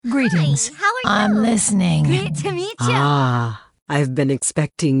Greetings. Hi, how are you? I'm listening. Great to meet you. I've been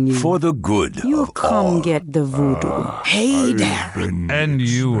expecting you. For the good You've of come all. get the voodoo. Hey there. And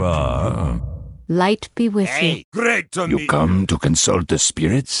you are? Light be with Hey, great to You meet come to consult the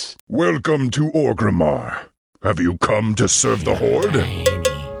spirits? Welcome to Orgrimmar. Have you come to serve the Horde?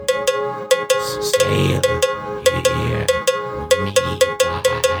 Sail here, me buy and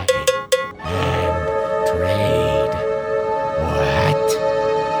trade.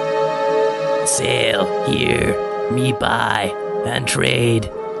 What? Sail here, me buy and trade.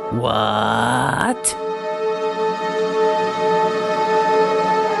 What?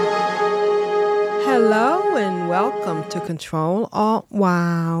 Hello and welcome to Control Alt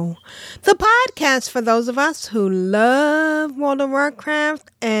Wow, the podcast for those of us who love World of Warcraft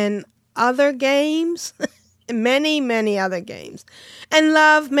and other games, many other games, and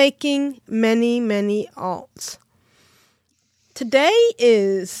love making many alts. Today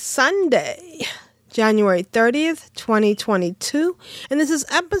is Sunday, January 30th, 2022, and this is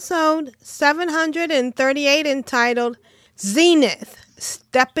episode 738 entitled Zenith,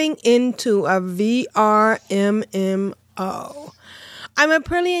 Stepping into a VR MMO. I'm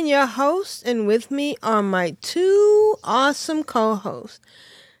Aprillian, your host, and with me are my two awesome co-hosts.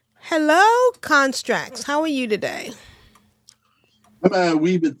 Hello, Constrax. How are you today? I'm a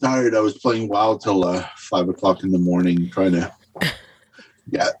wee bit tired. I was playing WoW till 5 o'clock in the morning, trying to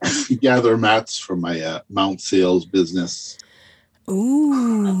gather mats for my mount sales business.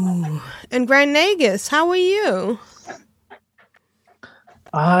 Ooh. And Grand Nagus, how are you?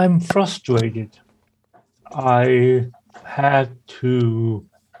 I'm frustrated. I had to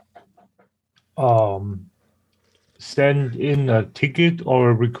send in a ticket or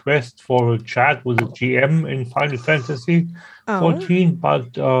a request for a chat with a GM in Final Fantasy 14,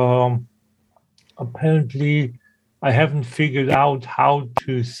 but apparently I haven't figured out how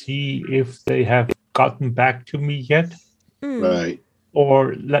to see if they have gotten back to me yet. Right.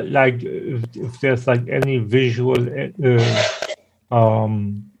 Or like if there's like any visual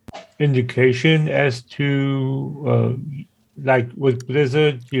indication as to like with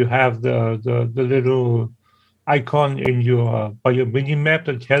Blizzard, you have the little icon in by your mini map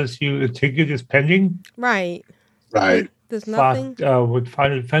that tells you a ticket is pending. Right. There's nothing. But with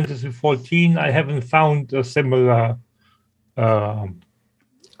Final Fantasy 14, I haven't found a similar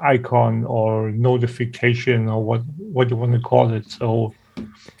icon or notification or what you want to call it. So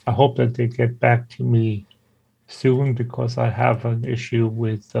I hope that they get back to me soon, because I have an issue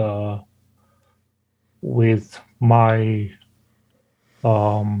with my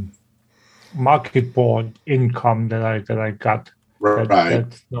market board income that I got. Right.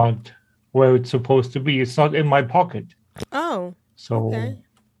 That's not where it's supposed to be. It's not in my pocket. Oh. So okay.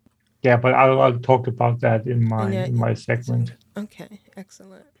 Yeah, but I'll talk about that in my segment. Okay,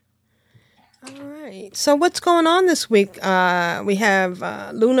 excellent. All right. So what's going on this week? We have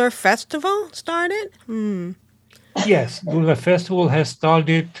Lunar Festival started. Yes, Lunar Festival has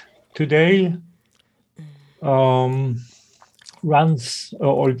started today. Runs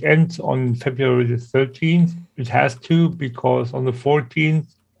or it ends on February the 13th. It has to, because on the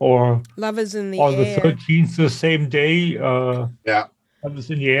 14th or Love is in the or Air. the 13th, the same day. Love is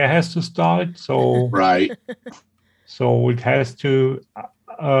in the Air has to start. So right. So it has to,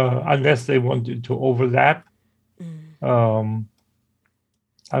 unless they wanted to overlap. I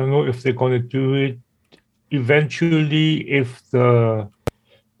don't know if they're going to do it eventually, if the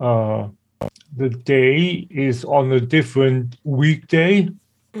day is on a different weekday,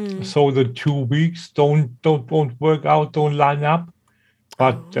 so the 2 weeks don't work out, don't line up.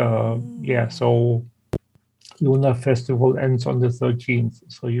 But so Lunar Festival ends on the 13th,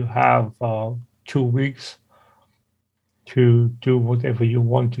 so you have 2 weeks to do whatever you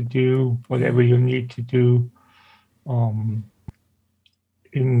want to do, whatever you need to do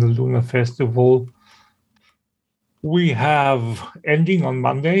in the Lunar Festival. We have, ending on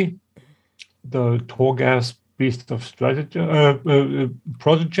Monday, the Torghast Beast of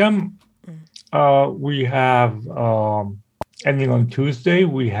Protogem. We have, ending on Tuesday,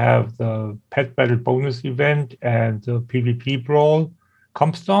 we have the Pet Battle bonus event and the PvP Brawl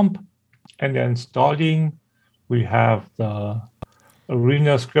Comp Stomp. And then starting, we have the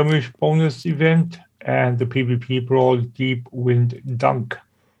Arena Skirmish bonus event and the PvP Brawl Deep Wind Dunk.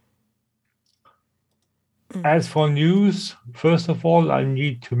 As for news, first of all, I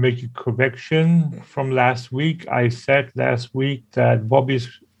need to make a correction from last week. I said last week that Bobby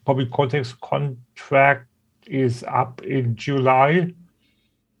Kotick's contract is up in July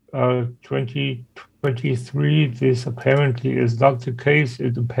 2023. This apparently is not the case.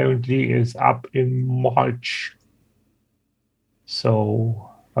 It apparently is up in March. So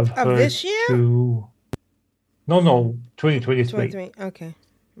I've Of heard this year? No, 2023. 23. Okay.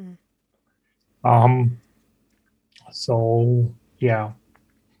 So yeah,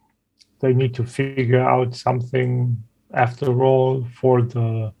 they need to figure out something after all for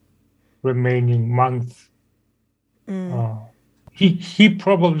the remaining month. He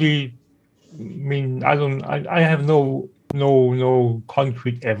probably, I have no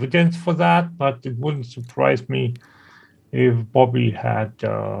concrete evidence for that, but it wouldn't surprise me if Bobby had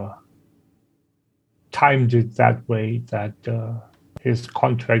timed it that way, that his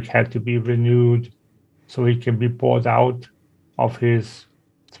contract had to be renewed so he can be bought out of his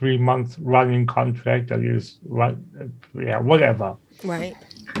 3-month running contract. That is, whatever. Right.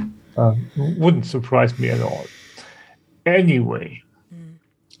 Wouldn't surprise me at all. Anyway,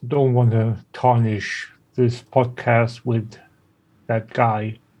 don't want to tarnish this podcast with that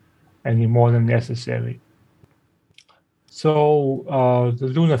guy any more than necessary. So the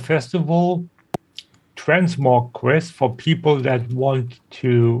Lunar Festival transmog quest for people that want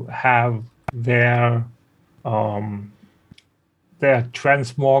to have their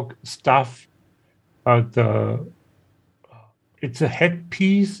transmog stuff. It's a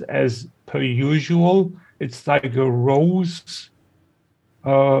headpiece as per usual. It's like a rose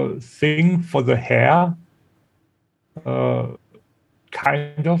thing for the hair,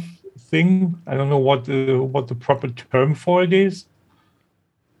 kind of thing. I don't know what the proper term for it is,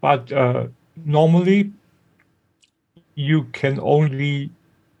 but normally you can only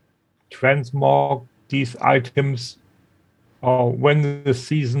transmog these items when the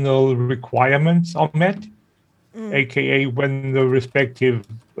seasonal requirements are met, aka when the respective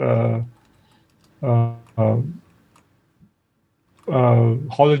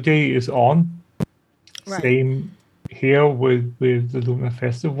holiday is on. Right. Same here with the Lunar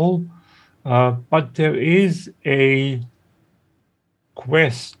Festival, but there is a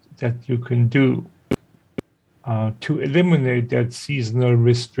quest that you can do to eliminate that seasonal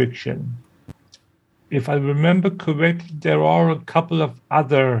restriction. If I remember correctly, there are a couple of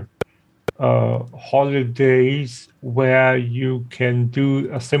other holidays where you can do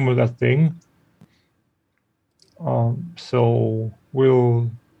a similar thing. So we'll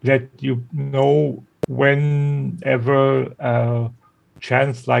let you know whenever a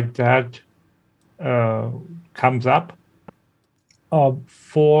chance like that comes up.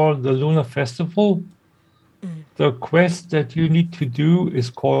 For the Lunar Festival, the quest that you need to do is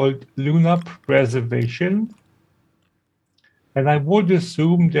called Lunar Preservation. And I would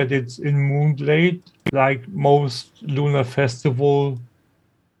assume that it's in Moonglade, like most Lunar Festival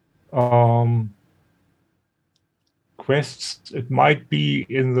quests. It might be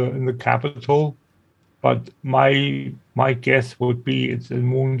in the capital, but my guess would be it's in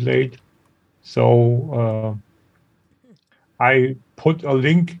Moonglade. So I put a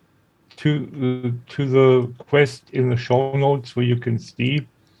link to the quest in the show notes so you can see.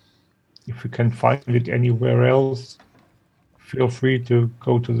 If you can find it anywhere else, feel free to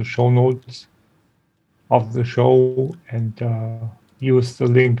go to the show notes of the show and use the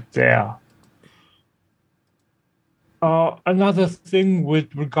link there. Another thing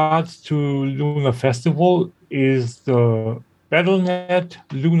with regards to Lunar Festival is the Battle.net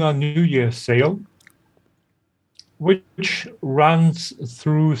Lunar New Year sale, which runs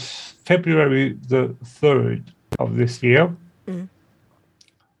through February the 3rd of this year.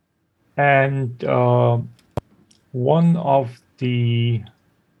 And one of the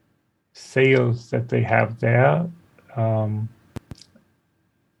sales that they have there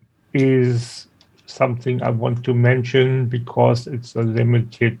is something I want to mention because it's a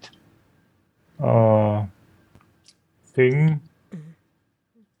limited thing.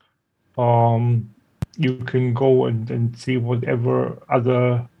 You can go and see whatever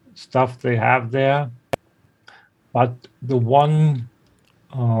other stuff they have there. But the one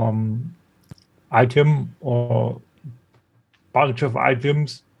item or bunch of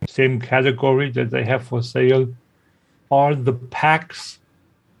items, same category that they have for sale, are the packs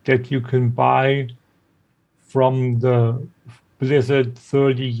that you can buy from the Blizzard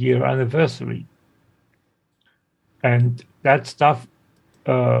 30-year anniversary. And that stuff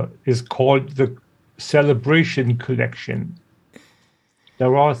is called the Celebration Collection.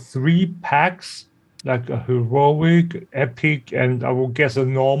 There are 3 packs, like a heroic, epic, and I will guess a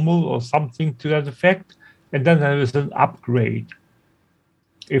normal or something to that effect. And then there is an upgrade,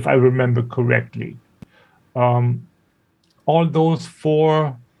 if I remember correctly. All those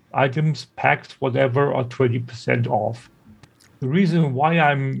 4 items, packs, whatever, are 20% off. The reason why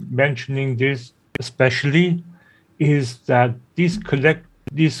I'm mentioning this especially is that these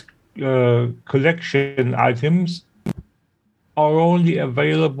collection items are only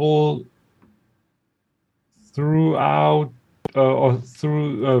available throughout or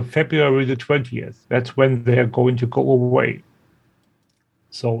through February the 20th. That's when they are going to go away.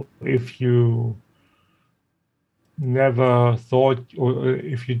 So if you never thought, or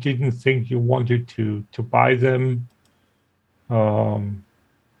if you didn't think you wanted to buy them,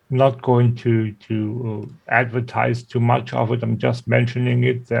 not going to advertise too much of it. I'm just mentioning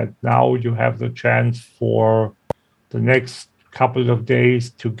it that now you have the chance for the next couple of days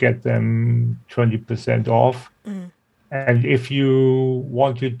to get them 20% off. And if you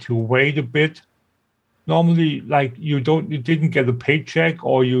wanted to wait a bit, normally, like you didn't get a paycheck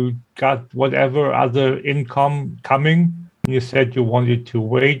or you got whatever other income coming, and you said you wanted to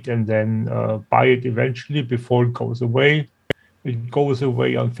wait and then buy it eventually before it goes away. It goes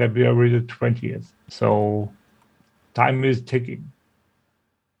away on February the 20th. So time is ticking.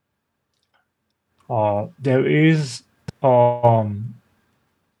 There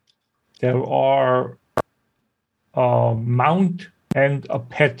are a mount and a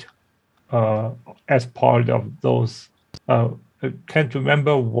pet as part of those. I can't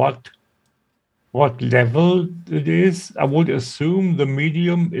remember what level it is. I would assume the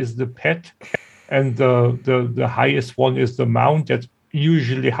medium is the pet and the highest one is the mount. That's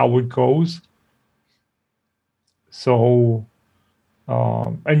usually how it goes. So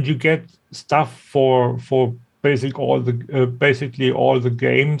and you get stuff for basically all the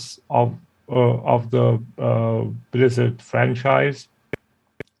games of the Blizzard franchise.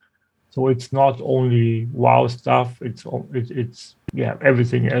 So it's not only WoW stuff; it's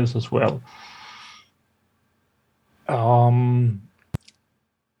everything else as well. And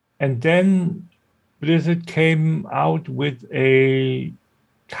then Blizzard came out with a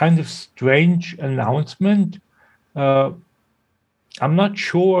kind of strange announcement. I'm not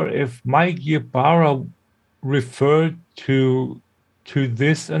sure if Mike Ybarra referred to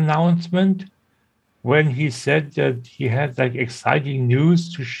this announcement when he said that he had like exciting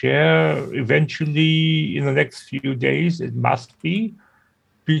news to share eventually in the next few days. It must be,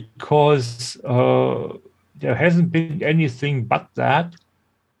 because there hasn't been anything but that.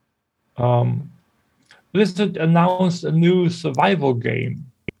 Blizzard announced a new survival game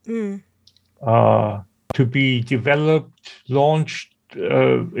to be developed, launched,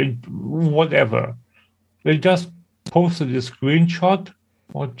 whatever. They just posted a screenshot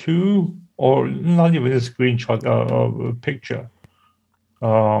or two, or not even a screenshot, a picture,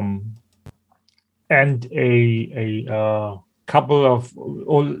 and a couple of,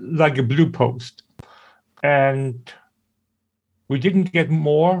 or like a blue post. And we didn't get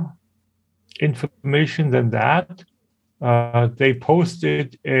more information than that. They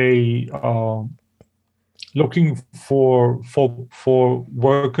posted a looking for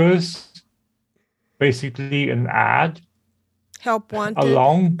workers, basically an ad. Help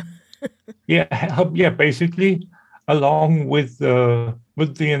wanted. Basically along with the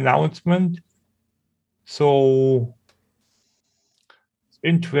announcement. So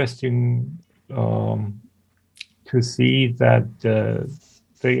interesting to see that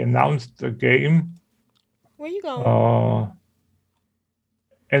they announced the game. Where you going?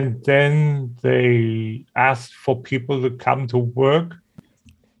 And then they asked for people to come to work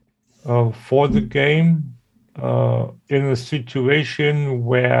for the game in a situation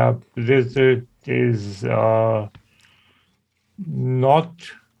where Blizzard is not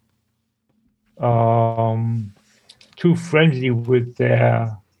too friendly with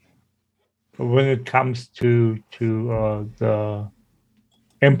when it comes to the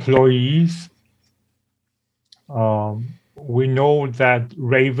employees. We know that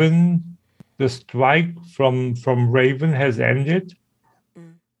Raven, the strike from Raven has ended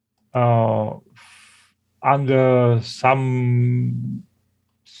under some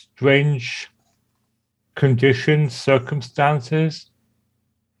strange conditions, circumstances.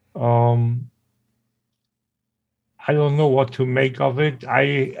 I don't know what to make of it.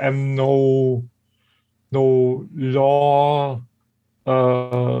 I am no law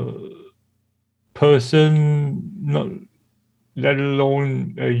person, let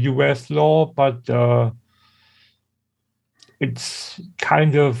alone U.S. law, but it's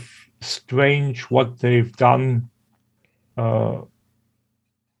kind of strange what they've done,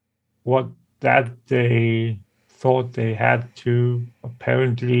 what that they thought they had to.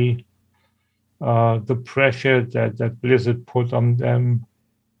 Apparently, the pressure that Blizzard put on them.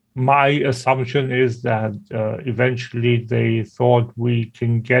 My assumption is that eventually they thought we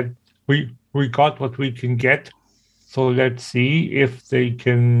got what we can get. So let's see if they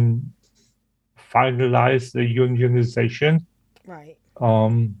can finalize the unionization. Right.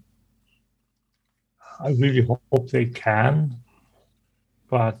 I really hope they can.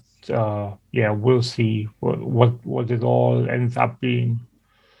 but we'll see what it all ends up being.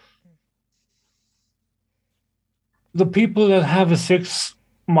 The people that have a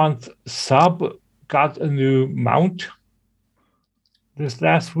 6-month sub got a new mount this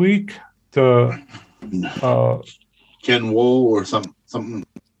last week. The Ken Wool or something.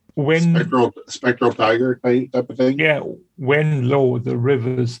 Spectral Tiger type of thing. Yeah, Wenlo, the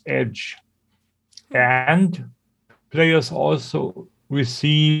River's Edge. And players also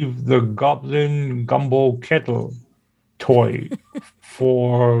receive the Goblin Gumbo Kettle toy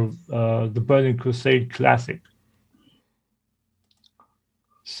for the Burning Crusade Classic.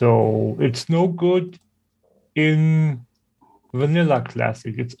 So it's no good in Vanilla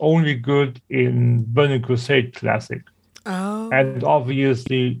Classic. It's only good in Burning Crusade Classic. Oh. And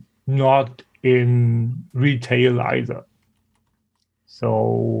obviously not in retail either.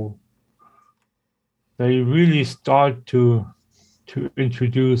 So they really start to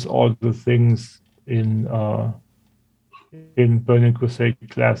introduce all the things in Burning Crusade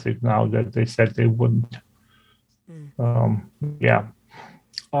Classic now that they said they wouldn't.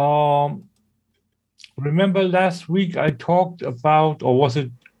 Remember last week I talked about, or was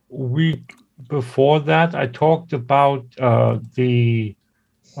it week before that, I talked about the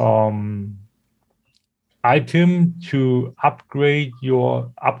item to upgrade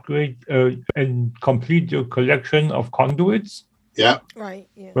and complete your collection of conduits. Yeah. Right.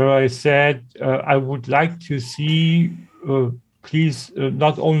 Yeah. Where I said I would like to see, please,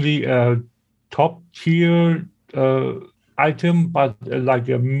 not only a top tier item, but like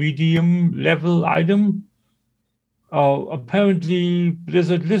a medium level item. Apparently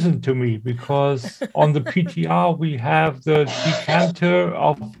Blizzard listened to me, because on the PTR we have the Decanter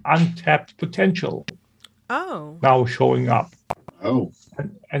of Untapped Potential now showing up.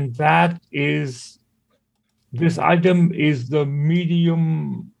 And that is, this item is the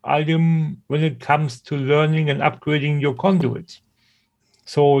medium item when it comes to learning and upgrading your conduits.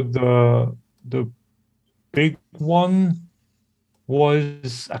 So the big one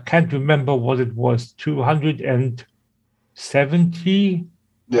was, I can't remember what it was, 270.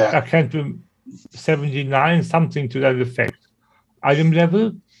 Yeah. I can't remember, 79, something to that effect, item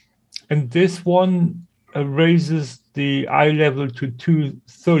level. And this one raises the eye level to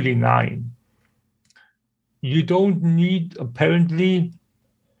 239. You don't need, apparently,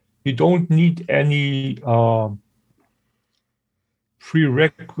 any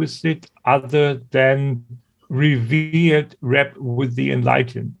prerequisite other than revered rep with the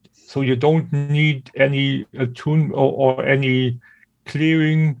Enlightened. So you don't need any attune or any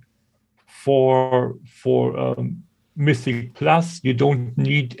clearing for Mythic Plus. You don't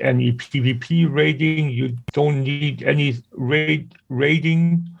need any PvP raiding. You don't need any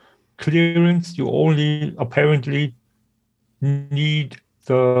raiding clearance. You only apparently need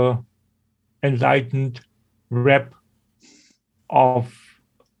the Enlightened rep of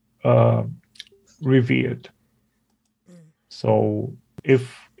revered. So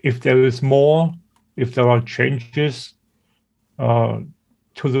if there is more, if there are changes to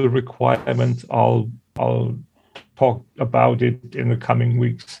the requirements, I'll talk about it in the coming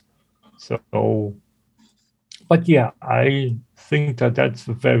weeks. So, but yeah, I think that's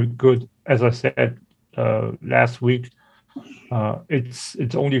very good. As I said last week,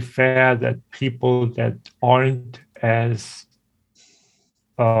 it's only fair that people that aren't as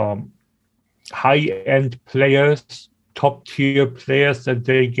high-end players, top-tier players, that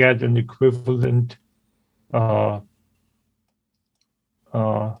they get an equivalent to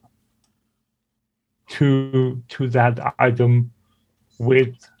that item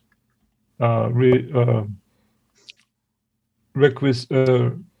with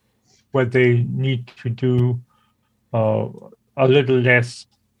requisites where they need to do a little less.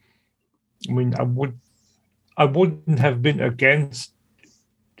 I mean, I wouldn't have been against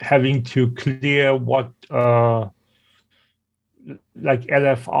having to clear what like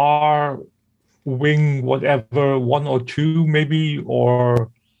LFR, wing, whatever, 1 or 2 maybe,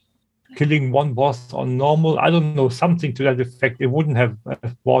 or killing one boss on normal. I don't know, something to that effect. It wouldn't have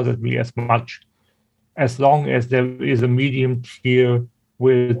bothered me as much, as long as there is a medium tier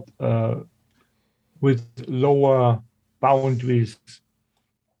with lower boundaries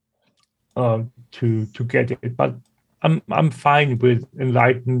to get it. But I'm fine with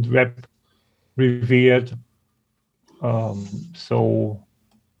Enlightened, rep, revered. So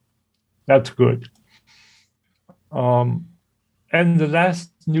that's good. And the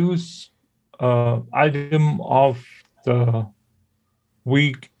last news item of the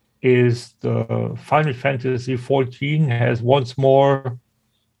week is the Final Fantasy XIV has once more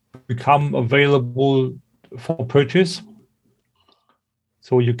become available for purchase.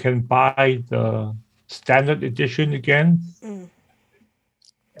 So you can buy the standard edition again,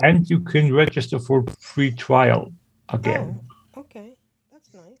 and you can register for free trial again. Oh, okay.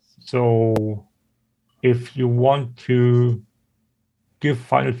 That's nice. So if you want to give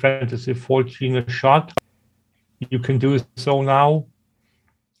Final Fantasy XIV a shot, you can do so now.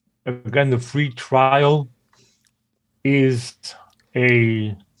 Again, the free trial is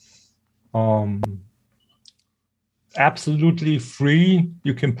a absolutely free.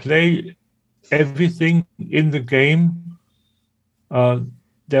 You can play everything in the game.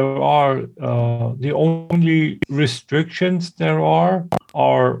 There are the only restrictions there are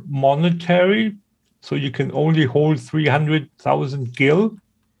monetary. So you can only hold 300,000 gil,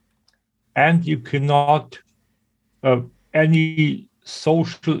 and you cannot any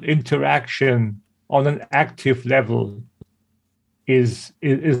social interaction on an active level is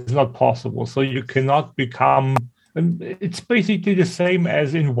not possible. So you cannot become. And it's basically the same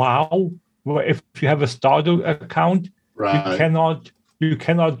as in WoW, where if you have a starter account, Right. you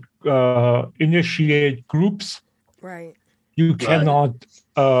cannot initiate groups. Right. You cannot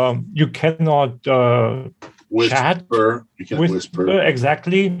chat. You can't whisper.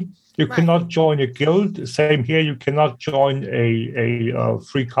 Exactly. You Right. cannot join a guild. Same here. You cannot join a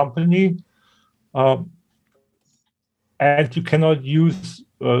free company, and you cannot use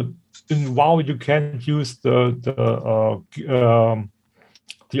in WoW. You can't use the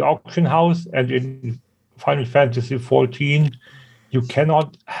auction house, and in Final Fantasy XIV, you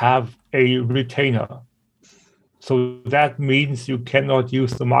cannot have a retainer. So that means you cannot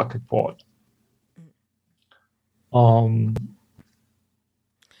use the market board. And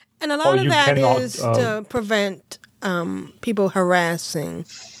a lot of you that cannot, is to prevent people harassing.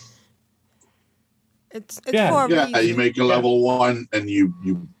 It's Yeah. for a Yeah, reason. you make a level 1 and you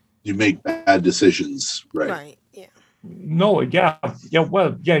make bad decisions. Right. Right. Yeah. No, yeah,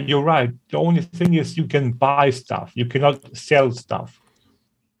 well, yeah, you're right. The only thing is you can buy stuff. You cannot sell stuff.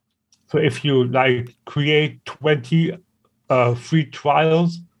 So if you like create 20 free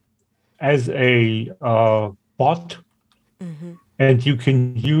trials as a bot, and you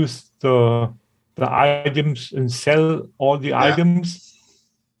can use the items and sell all the items,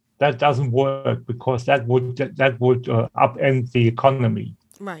 that doesn't work because that would upend the economy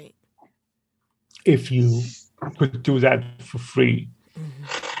Right. if you could do that for free.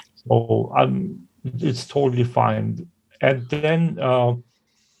 So it's totally fine. And then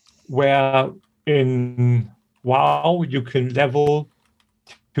where in WoW you can level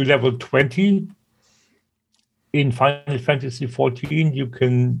to level 20, in Final Fantasy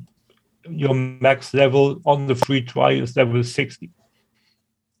XIV your max level on the free trial is level 60.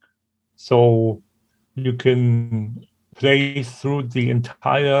 So you can play through the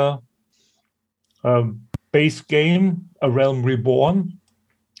entire base game, A Realm Reborn,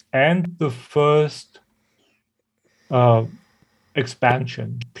 and the first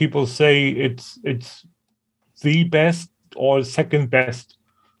expansion. People say it's the best or second best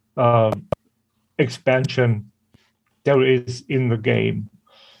expansion there is in the game,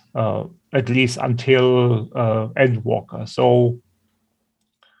 at least until Endwalker. So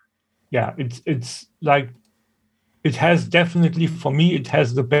yeah, it's like it has definitely, for me, it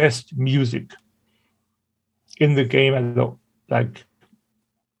has the best music in the game, and like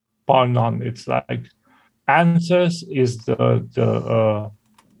bar none. It's like Answers is the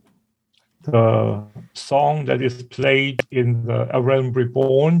song that is played in the A Realm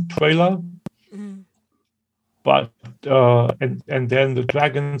Reborn trailer, but and then the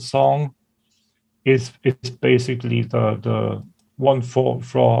dragon song is basically the one from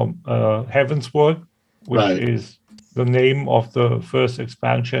Heavensward, which is the name of the first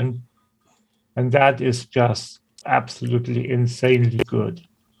expansion, and that is just absolutely insanely good.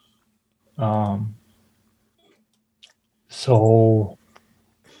 So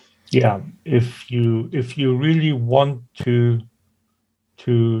yeah, if you really want to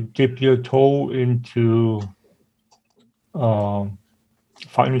dip your toe into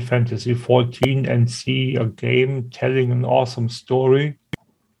Final Fantasy XIV and see a game telling an awesome story,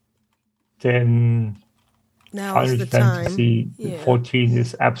 then Now Final is the Fantasy time. Yeah. XIV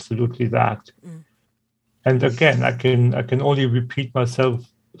is absolutely that. And again, I can only repeat myself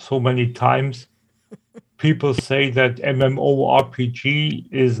so many times. People say that MMORPG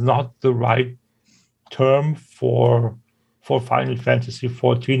is not the right term for Final Fantasy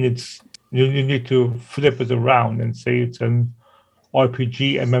XIV. It's you need to flip it around and say it's an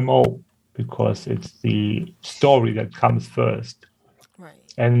RPG MMO because it's the story that comes first, Right.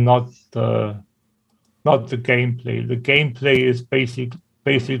 and not the gameplay. The gameplay is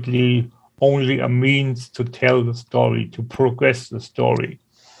basically only a means to tell the story, to progress the story.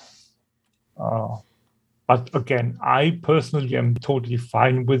 But again, I personally am totally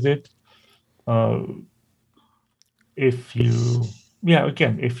fine with it. If you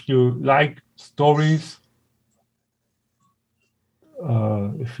like stories,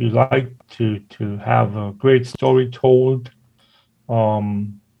 if you like to have a great story told,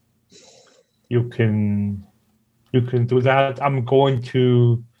 you can do that. I'm going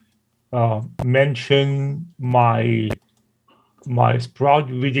to mention my Sprout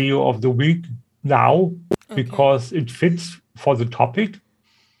video of the week now, because it fits for the topic.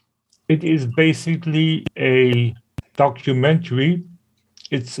 It is basically a documentary.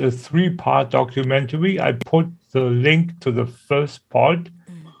 It's a 3-part documentary. I put the link to the first part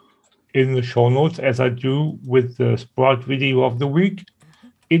in the show notes, as I do with the Sprout video of the week.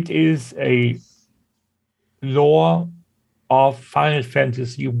 It is a lore of Final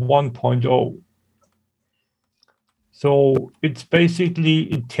Fantasy 1.0. So it's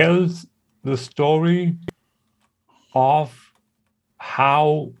basically, it tells the story of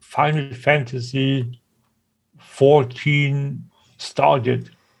how Final Fantasy 14 started,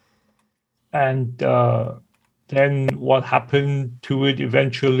 and then what happened to it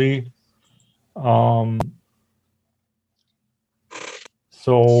eventually.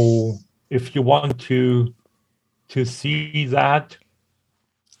 So if you want to see that,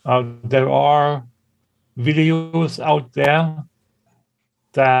 there are videos out there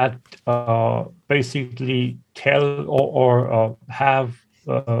that basically tell or have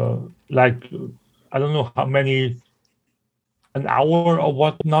like, I don't know how many, an hour or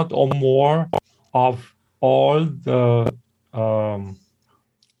whatnot or more of all the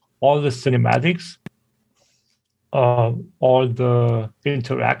cinematics, all the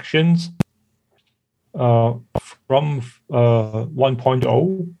interactions from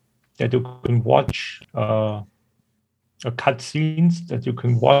 1.0 that you can watch, cutscenes that you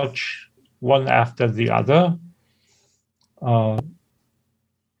can watch one after the other.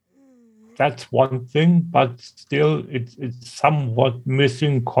 That's one thing, but still it's somewhat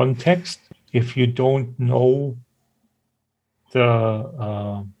missing context if you don't know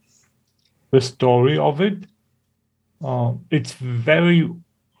the story of it. It's very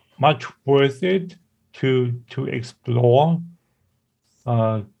much worth it to explore,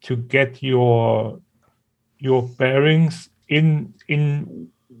 to get your bearings in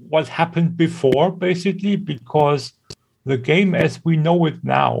what happened before, basically, because the game as we know it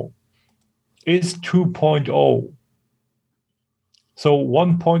now is 2.0. So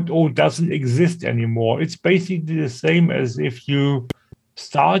 1.0 doesn't exist anymore. It's basically the same as if you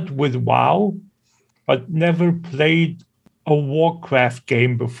start with WoW, but never played a Warcraft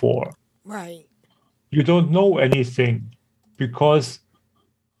game before. Right. You don't know anything, because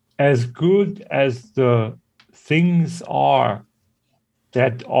as good as the things are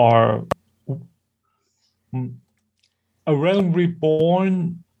that are A Realm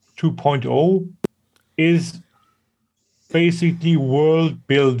Reborn 2.0 is basically world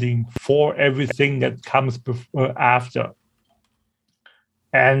building for everything that comes after.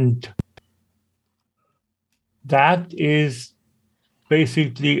 And that is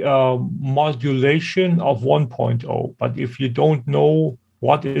basically a modulation of 1.0. But if you don't know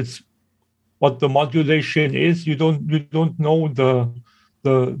what the modulation is, you don't know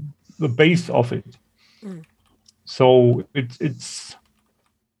the base of it. So it's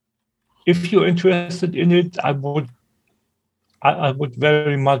if you're interested in it, I would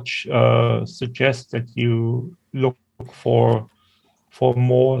very much suggest that you look for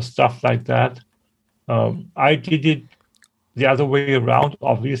more stuff like that. I did it the other way around,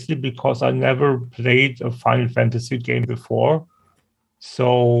 obviously, because I never played a Final Fantasy game before.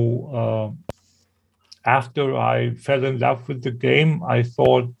 So after I fell in love with the game, I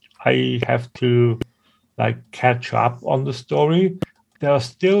thought I have to catch up on the story. There are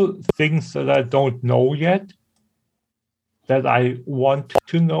still things that I don't know yet that I want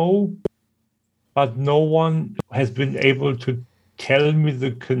to know, but no one has been able to tell me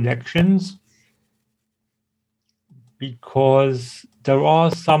the connections, because there are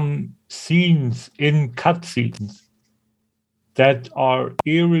some scenes in cutscenes that are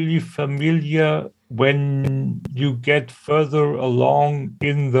eerily familiar when you get further along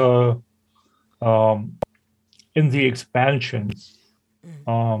in the expansions.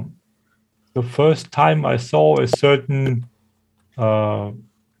 The first time I saw a certain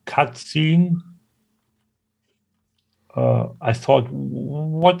cutscene, I thought,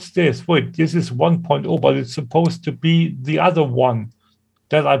 what's this? Wait, this is 1.0, but it's supposed to be the other one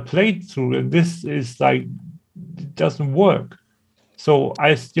that I played through, and this is it doesn't work. So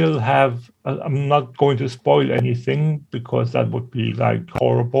I still have. I'm not going to spoil anything because that would be like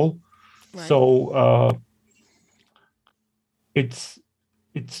horrible. Right. So it's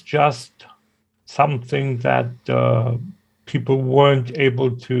just something that people weren't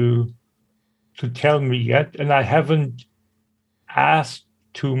able to tell me yet, and I haven't asked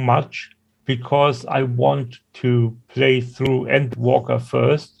too much because I want to play through Endwalker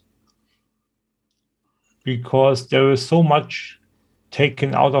first, because there is so much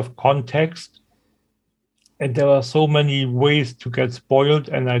taken out of context and there are so many ways to get spoiled,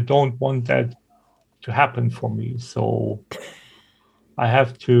 and I don't want that to happen for me. So I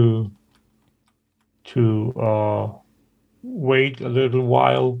have to wait a little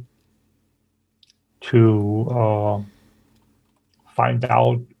while to find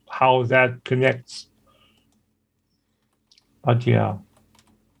out how that connects. But yeah,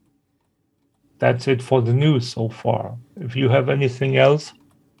 that's it for the news so far. If you have anything else.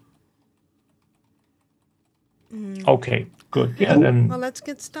 Okay, good. Yeah, then. Well, let's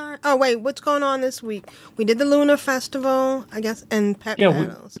get started. Oh, wait, what's going on this week? We did the Lunar Festival, I guess, and pet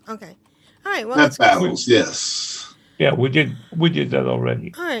battles. Okay. All right, well, pet battles, yes. Yeah, we did that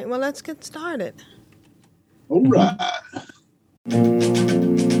already. All right, well, let's get started. All right.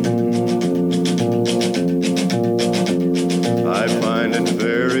 I find it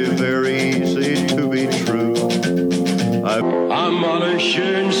very, very easy to be true. Am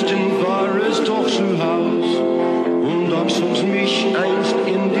allerschönsten war es doch zu Haus, und doch zog mich einst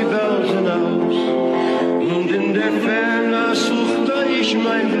in die Welt hinaus. Und in der Ferne suchte ich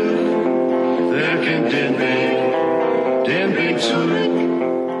mein Glück, wer kennt den Weg zurück.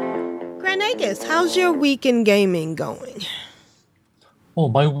 Granagus, how's your week in gaming going? Oh,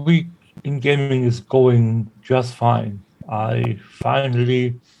 my week in gaming is going just fine. I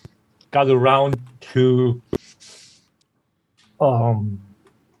finally got around to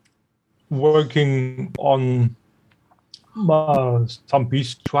working on some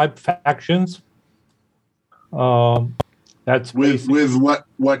Beast Tribe factions. That's with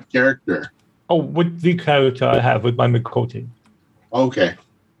what character? Oh, with the character I have with my Miqo'te. Okay.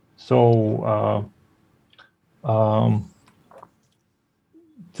 So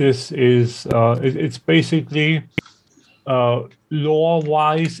this is it's basically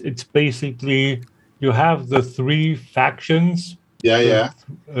lore-wise. It's basically you have the three factions.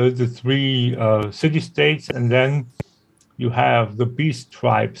 The three city-states, and then you have the beast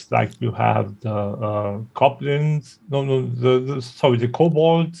tribes, like you have the goblins. The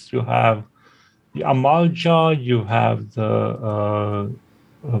kobolds. You have the Amalja. You have the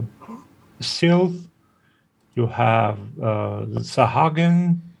Sylph. You have the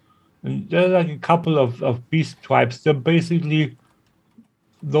Sahagin. And there are like a couple of beast tribes. They're basically,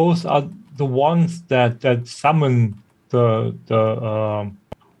 those are the ones that summon the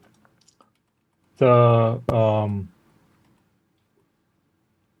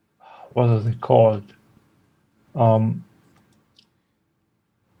what are they called?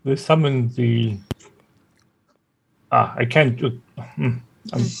 They summon the I can't do. I'm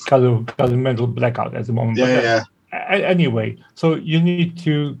got a mental blackout at the moment. Yeah. Anyway, so you need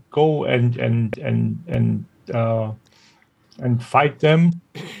to go and fight them,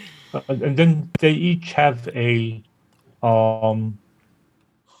 and then they each have a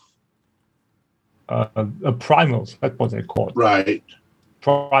primals. That's what they're called. Right.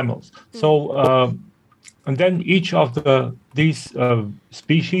 Primals. So and then each of these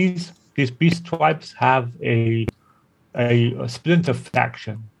species, these beast tribes, have a splinter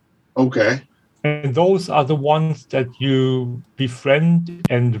faction. Okay. And those are the ones that you befriend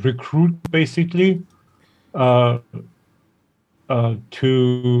and recruit, basically, and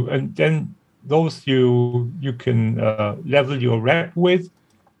then those you can level your rep with,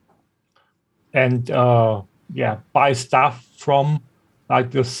 and buy stuff from. Like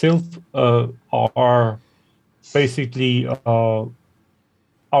the Sylph are basically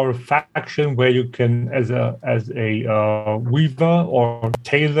our faction where you can, as a weaver or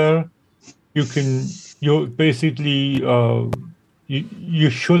tailor, you basically you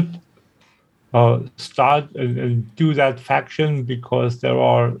should start and do that faction, because there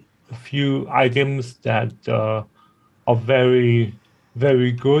are a few items that are very,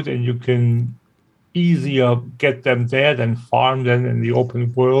 very good, and you can easier get them there than farm them in the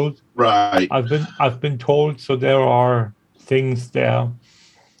open world. Right. I've been told, so there are things there.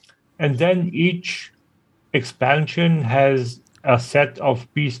 And then each expansion has a set of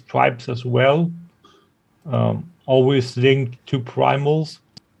beast tribes as well, always linked to primals.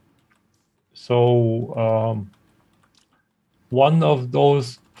 So one of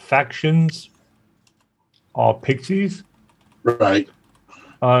those factions are pixies. Right.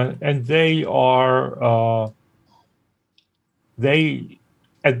 and they are they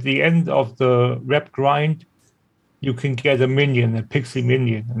at the end of the rep grind, you can get a minion, a pixie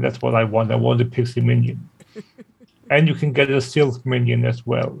minion, and that's what I want. I want a pixie minion. And you can get a stealth minion as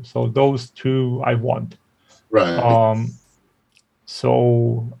well. So those two I want. Right.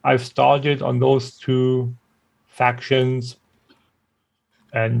 So I've started on those two factions,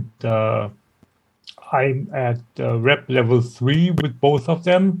 and I'm at rep level 3 with both of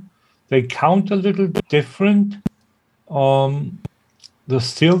them. They count a little different. The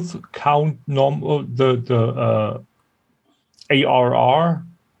stealth count normal, the ARR,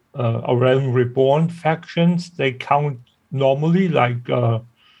 A Realm Reborn factions, they count normally like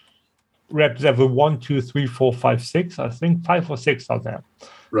rep level 1, 2, 3, 4, 5, 6. I think 5 or 6 are there.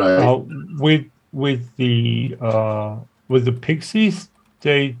 Right. With the pixies,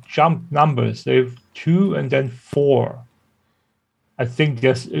 they jump numbers. They have 2 and then 4. I think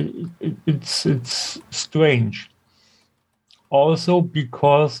it's strange. Also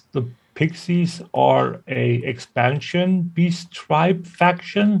because the pixies are a expansion beast tribe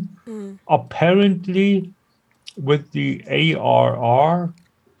faction. Apparently, with the ARR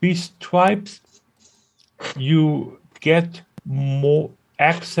beast tribes, you get more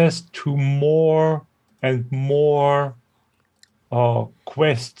access to more and more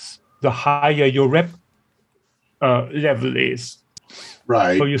quests the higher your rep level is.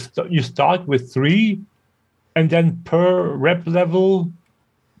 Right. So you start with 3, and then per rep level,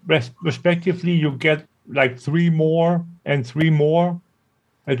 respectively, you get like 3 more and 3 more.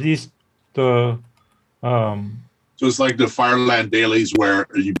 At least the So it's like the Fireland dailies where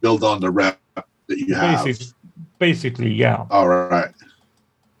you build on the rep that you have. Basically, yeah. All right.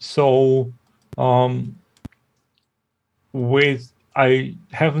 So I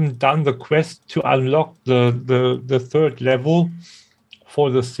haven't done the quest to unlock the 3rd level for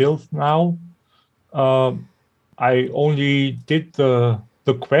the stealth now. I only did the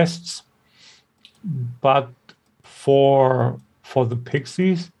quests, but for the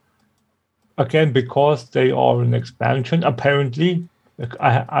pixies, again, because they are an expansion, apparently,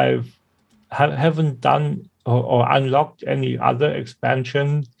 I haven't done or unlocked any other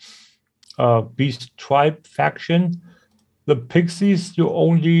expansion beast tribe faction. The pixies, you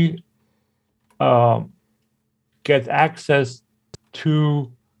only get access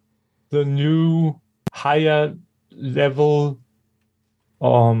to the new higher level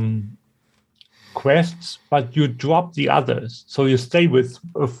quests, but you drop the others, so you stay with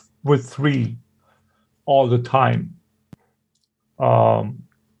 3 all the time.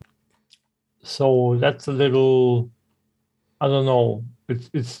 So that's a little, I don't know,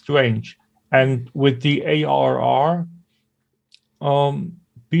 it's strange. And with the ARR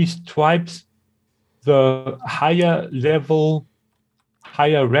beast tribes, the higher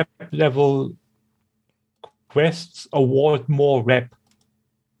rep level quests award more rep,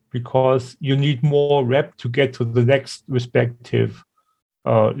 because you need more rep to get to the next respective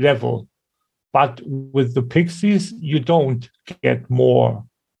level. But with the pixies, you don't get more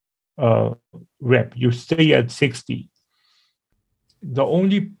rep. You stay at 60. The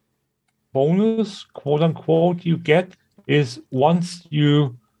only bonus, quote unquote, you get is once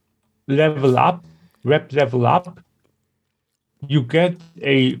you level up, rep level up, you get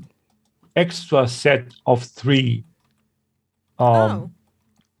a extra set of 3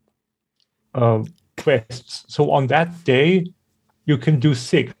 quests. So on that day, you can do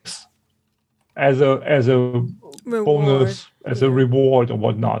 6 as a Reward. bonus, as a reward or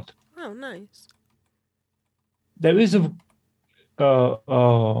whatnot. Oh, nice. There is a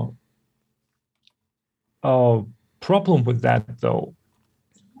problem with that, though.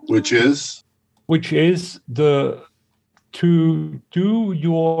 Which is to do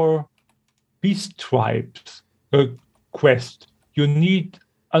your beast tribes quest, you need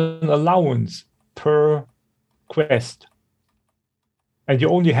an allowance per quest, and you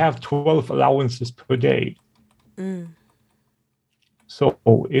only have 12 allowances per day. So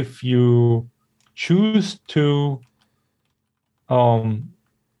if you choose to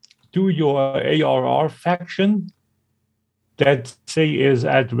do your ARR faction that, say, is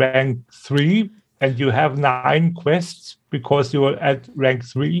at rank 3, and you have 9 quests because you are at rank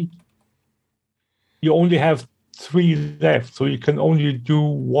 3, you only have 3 left, so you can only do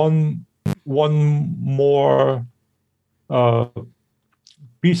one more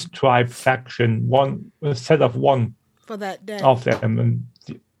beast tribe faction, a set of 1 for that day of them, and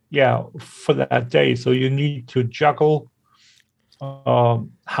for that day. So you need to juggle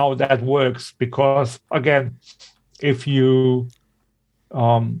how that works, because again, if you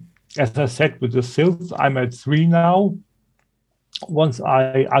as I said, with the stealth, I'm at 3 now. once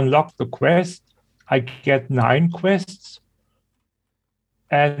I unlock the quest, I get 9 quests.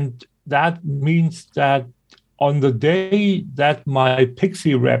 And that means that on the day that my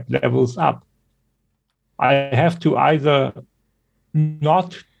pixie rep levels up, I have to either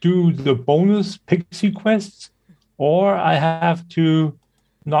not do the bonus pixie quests, or I have to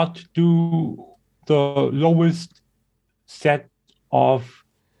not do the lowest set of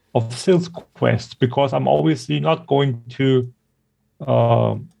Sil's quests, because I'm obviously not going to,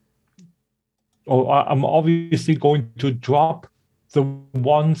 or I'm obviously going to drop the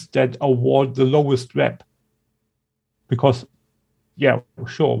ones that award the lowest rep. Because, yeah,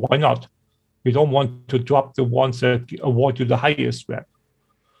 sure, why not? We don't want to drop the ones that award you the highest rep.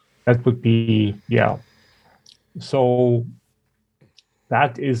 That would be, yeah. So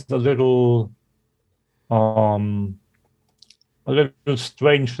that is a little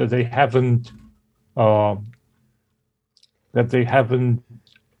strange that they haven't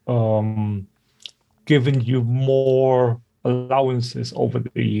given you more allowances over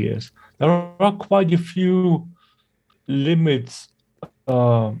the years. There are quite a few limits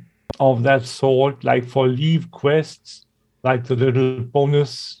of that sort, like for leave quests, like the little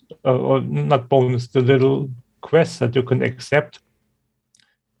bonus, or not bonus, the little quests that you can accept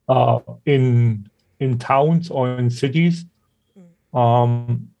in towns or in cities.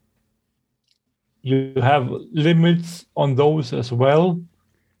 You have limits on those as well.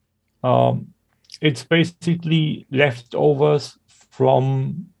 It's basically leftovers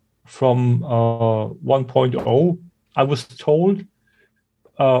from 1.0. I was told in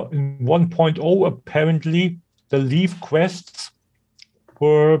 1.0, apparently the leave quests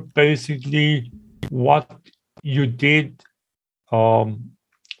were basically what you did for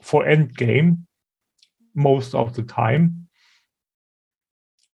endgame most of the time.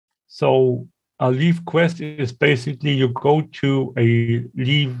 So a leave quest is basically you go to a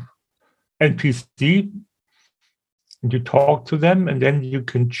leave NPC and you talk to them, and then you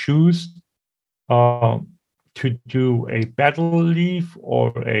can choose to do a battle leave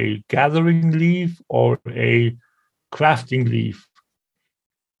or a gathering leave or a crafting leave.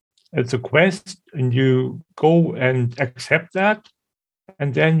 It's a quest, and you go and accept that,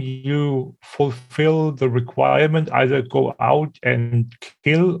 and then you fulfill the requirement, either go out and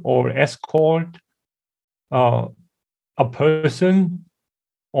kill or escort a person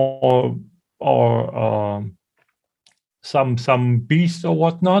or some beast or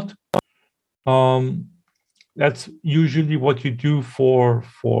whatnot. That's usually what you do for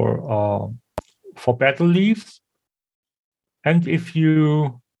battle leaves. And if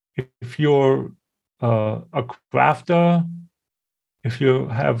you're a crafter, if you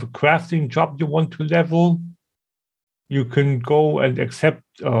have a crafting job you want to level, you can go and accept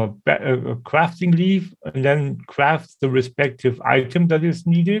a crafting leave and then craft the respective item that is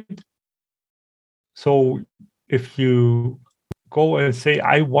needed. So if you go and say,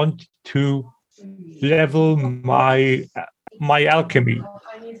 I want to level my alchemy,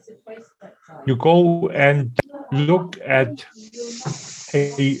 you go and look at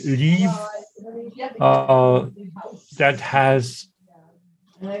a leave that has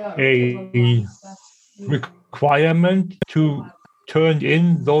a requirement to turn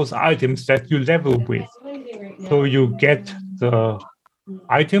in those items that you level with. So you get the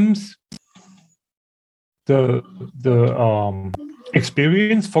items, the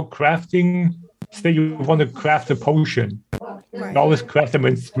experience for crafting. Say you want to craft a potion, you always craft them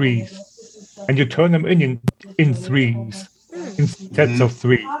in 3s, and you turn them in 3s in sets of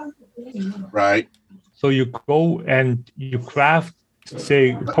 3. Right. So you go and you craft,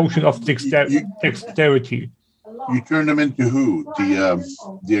 say, potion of dexterity. You turn them into who? The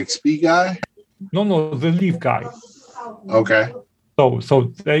XP guy? No, the leaf guy. Okay.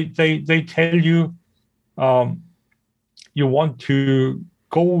 So they tell you you want to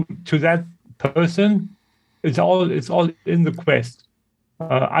go to that person. It's all in the quest.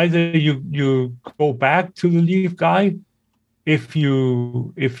 Either you go back to the leaf guy if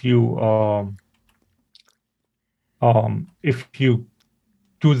you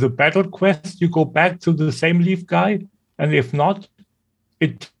do the battle quest, you go back to the same leaf guy, and if not,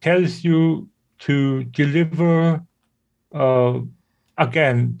 it tells you to deliver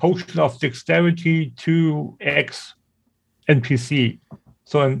again potion of dexterity to X NPC.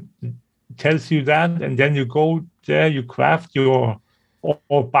 So it tells you that, and then you go there, you craft your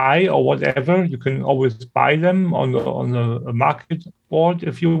or buy or whatever. You can always buy them on a market board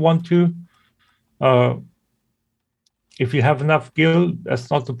if you want to. If you have enough gil,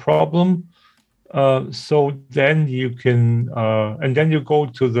 that's not the problem. So then you can, and then you go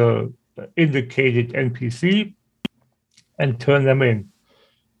to the indicated NPC, and turn them in.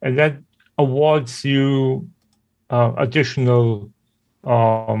 And that awards you additional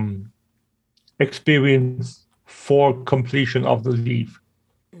experience for completion of the leaf.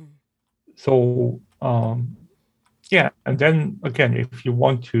 So, and then again, if you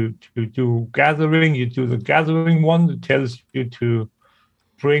want to do gathering, you do the gathering one. It tells you to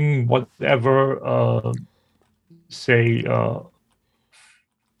bring whatever, say,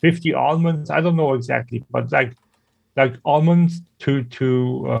 50 almonds. I don't know exactly, but like almonds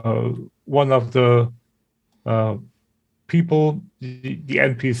to one of the people, the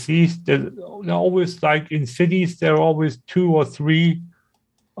NPCs. They're always, like in cities, there are always 2 or 3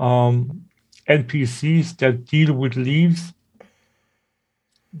 NPCs that deal with leaves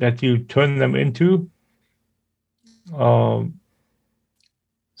that you turn them into.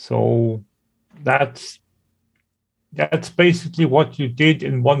 So that's basically what you did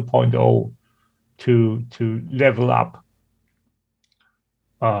in 1.0 to level up,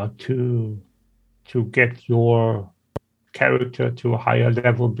 to get your character to a higher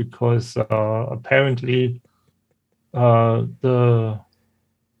level, because apparently the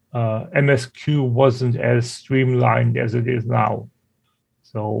MSQ wasn't as streamlined as it is now.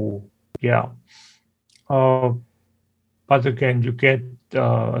 So yeah, but again, you get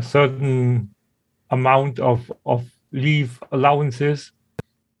a certain amount of leave allowances,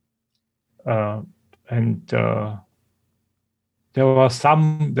 and there are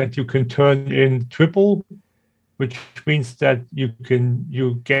some that you can turn in triple, which means that you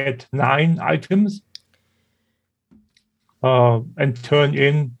get 9 items and turn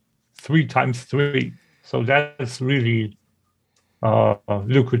in 3 times 3. So that's really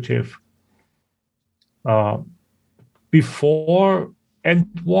lucrative. Before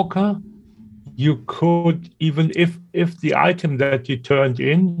Endwalker, you could, even if the item that you turned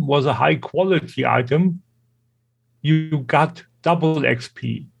in was a high quality item, you got double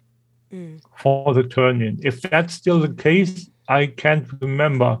XP for the turn in. If that's still the case, I can't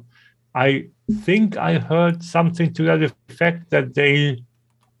remember. I think I heard something to that effect, that they,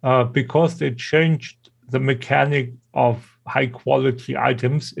 because they changed the mechanic of high quality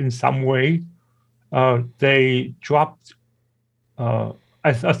items in some way, they dropped. I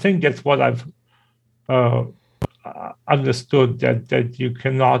think that's what I've understood, that you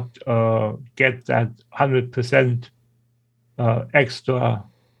cannot get that 100% extra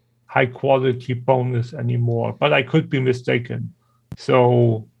high quality bonus anymore. But I could be mistaken.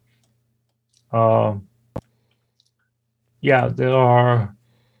 So there are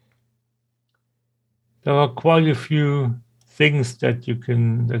quite a few things that you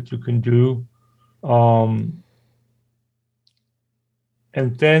can do,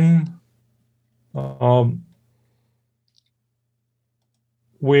 and then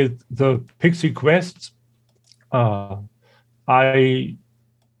with the Pixie Quests, I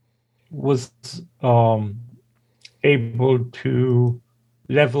was able to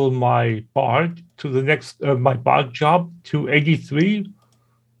level my bard to the next my bard job to 83.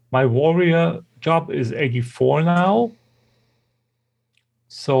 My warrior job is 84 now.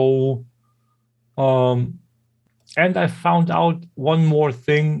 So and I found out one more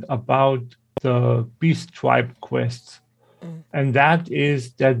thing about the Beast Tribe quests, and that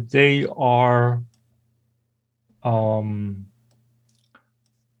is that they are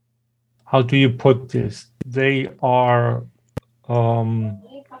how do you put this? They are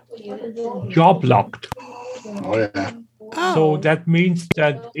job locked. Oh yeah. So that means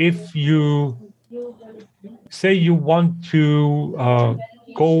that if you say you want to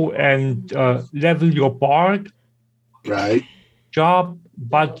go and level your bard job,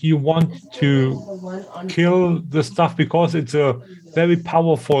 but you want to kill the stuff because it's a very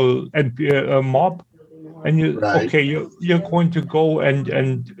powerful mob, and you're going to go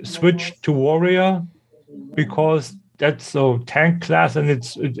and switch to warrior because that's a tank class, and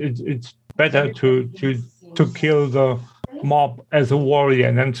it's better to kill the mob as a warrior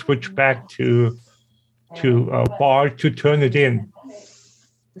and then switch back to bard to turn it in.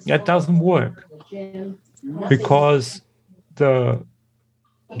 That doesn't work, because the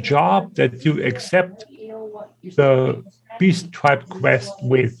job that you accept the Beast Tribe quest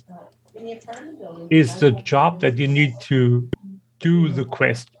with is the job that you need to do the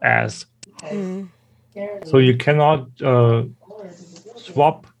quest as. So you cannot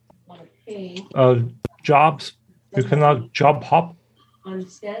swap jobs. You cannot job hop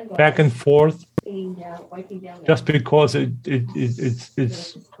back and forth just because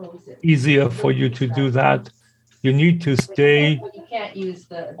it's easier for you to do that. You need to stay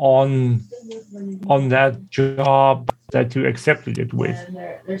on that job that you accepted it with.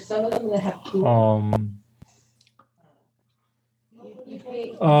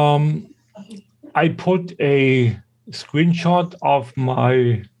 I put a screenshot of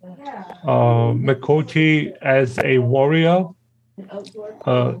my Makoti as a warrior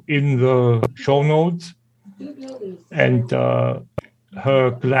in the show notes, and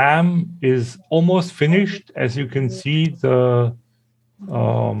her glam is almost finished. As you can see, the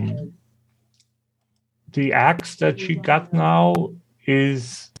axe that she got now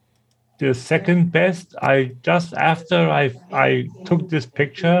is the second best. After I took this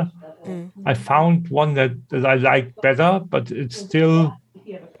picture, I found one that I like better, but it's still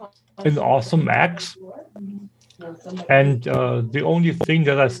an awesome axe. And the only thing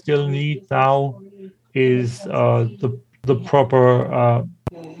that I still need now is the proper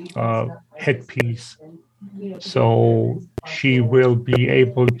headpiece. So she will be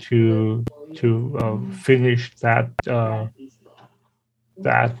able to finish that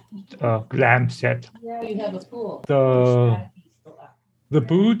glam set. The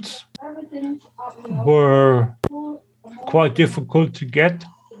boots were quite difficult to get.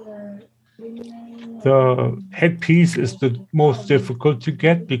 The headpiece is the most difficult to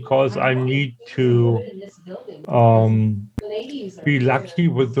get because I need to be lucky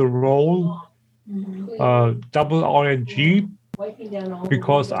with the roll, double RNG,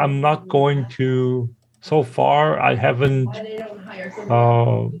 because I'm not going to, so far I haven't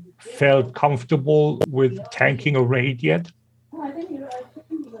felt comfortable with tanking a raid yet,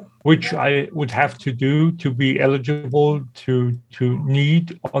 which I would have to do to be eligible to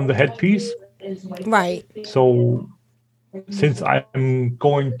need on the headpiece. Right. So since I'm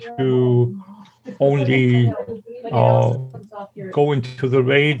going to only go into the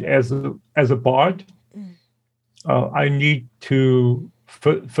raid as a bard, I need to,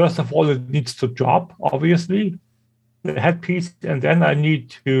 first of all, it needs to drop, obviously, the headpiece, and then I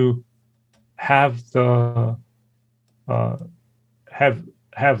need to have the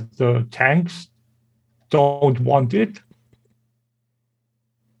have the tanks don't want it.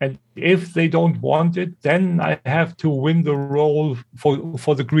 And if they don't want it, then I have to win the roll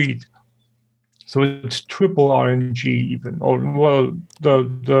for the greed. So it's triple RNG even. Or well,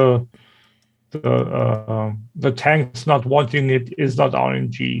 the tanks not wanting it is not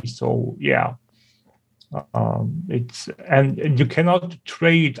RNG. So yeah, it's and you cannot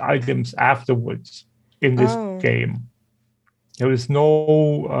trade items afterwards in this game. There is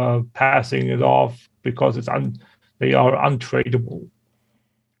no passing it off because they are untradeable.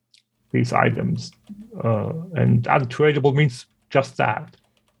 These items, and untradeable means just that.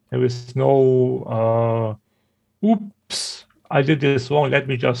 There is no, oops, I did this wrong. Let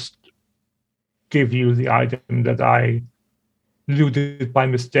me just give you the item that I looted by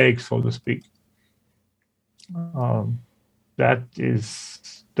mistake, so to speak. That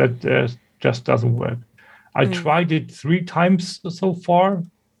just doesn't work. I tried it 3 times so far.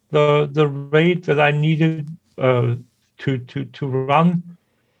 The raid that I needed to run.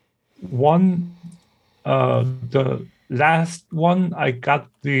 One, the last one, I got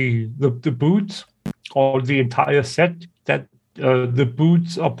the boots, or the entire set that the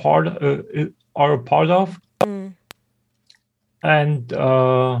boots are a part of, and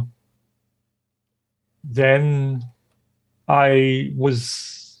then I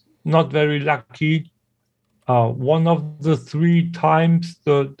was not very lucky. One of the 3 times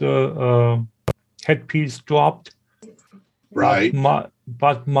the headpiece dropped. Right.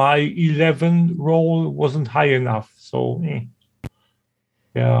 But my 11 roll wasn't high enough, so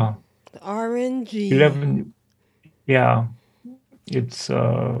yeah. RNG. 11, yeah. It's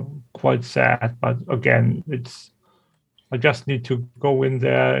quite sad, but again, I just need to go in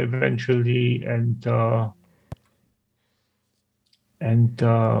there eventually and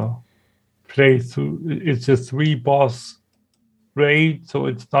play through. It's a 3-boss raid, so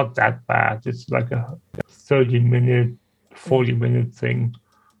it's not that bad. It's like a 30-minute, 40-minute thing.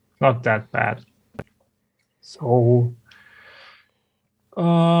 Not that bad. So,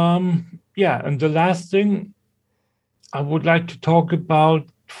 yeah, and the last thing I would like to talk about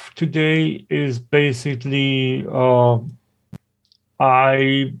today is basically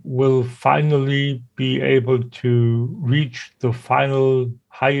I will finally be able to reach the final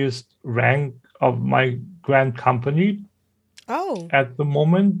highest rank of my grand company at the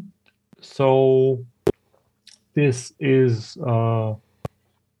moment. So this is the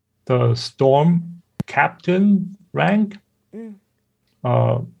Storm Captain rank.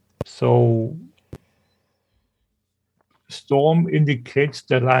 So Storm indicates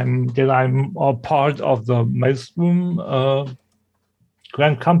that I'm a part of the Maelstrom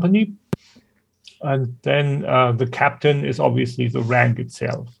Grand Company, and then the captain is obviously the rank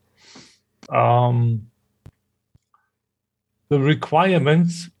itself. the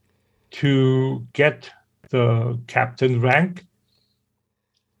requirements to get the captain rank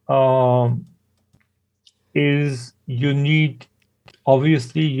is you need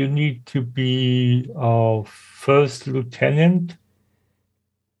to be first lieutenant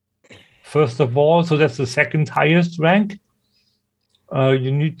first of all, so that's the second highest rank.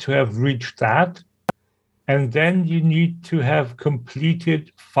 You need to have reached that, and then you need to have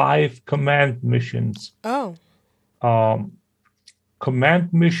completed 5 command missions. Oh.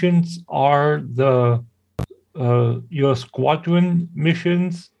 Command missions are the your squadron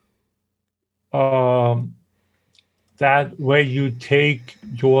missions, that where you take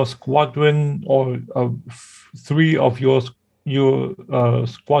your squadron or 3 of your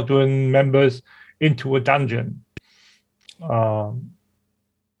squadron members into a dungeon.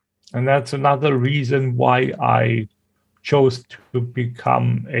 And that's another reason why I chose to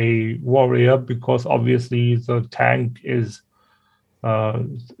become a warrior, because obviously the tank is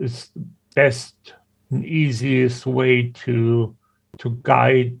best and easiest way to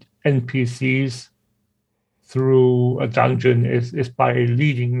guide NPCs through a dungeon is by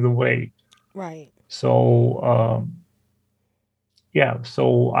leading the way. Right. So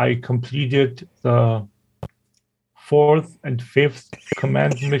so I completed the 4th and 5th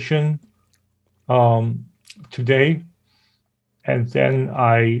command mission today, and then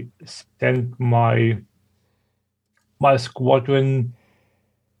I sent my squadron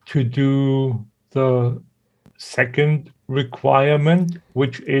to do the second requirement,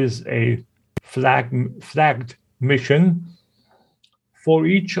 which is a flagged mission. For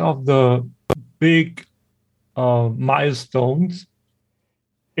each of the big milestones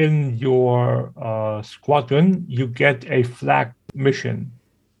in your squadron, you get a flagged mission,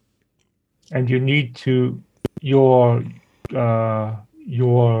 and you need to your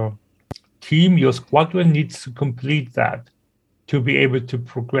team, your squadron needs to complete that to be able to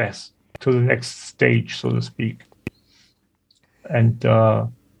progress to the next stage, so to speak. And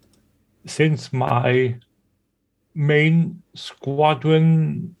since my main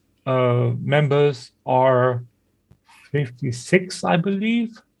squadron members are 56, I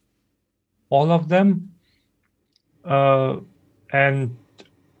believe, all of them, and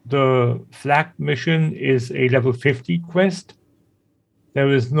the flag mission is a level 50 quest, there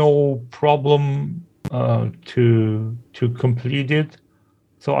is no problem to complete it.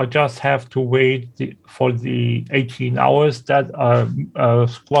 So I just have to wait for the 18 hours that a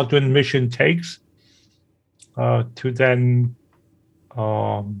squadron mission takes to then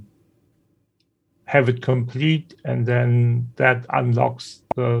have it complete, and then that unlocks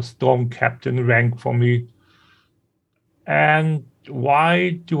the Storm Captain rank for me. And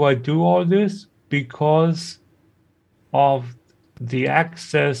why do I do all this? Because of the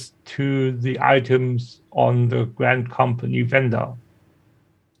access to the items on the Grand Company vendor,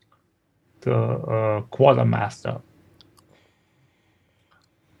 the Quartermaster.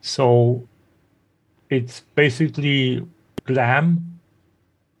 So it's basically glam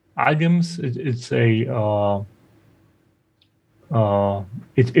items. It's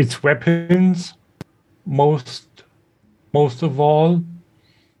weapons most of all,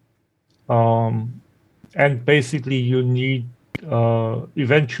 and basically you need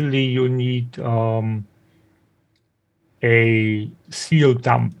eventually you need a seal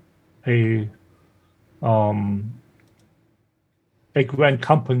dump, a Grand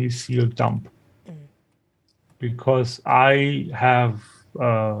Company seal dump, because I have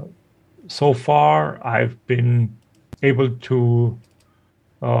so far I've been able to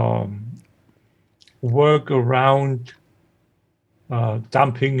work around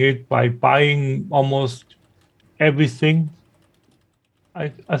dumping it by buying almost everything. I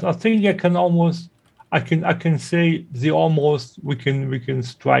think I can almost I can say the almost we can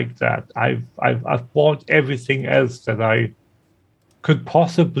strike that. I've bought everything else that I could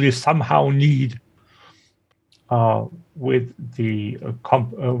possibly somehow need with the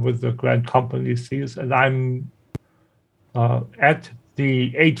Grand Company seals, and I'm at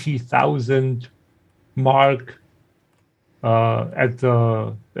the 80,000 mark.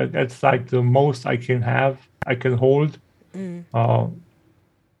 That's like the most I can hold.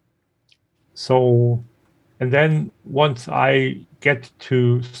 So, and then once I get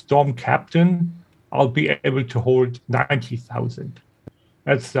to Storm Captain, I'll be able to hold 90,000.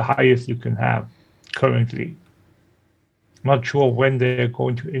 That's the highest you can have currently. I'm not sure when they're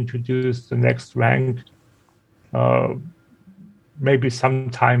going to introduce the next rank. Maybe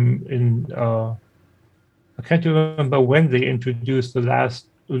sometime in I can't remember when they introduced the last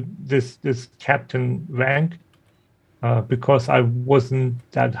this captain rank, because I wasn't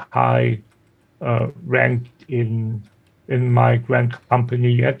that high ranked in in my Grand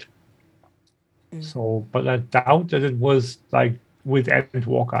Company yet. So, but I doubt that it was like with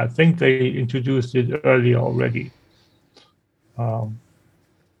Endwalker. I think they introduced it earlier already.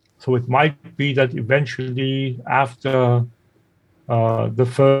 So it might be that eventually, after the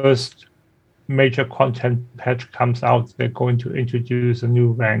first major content patch comes out, they're going to introduce a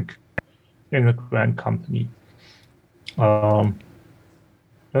new rank in the Grand Company. Then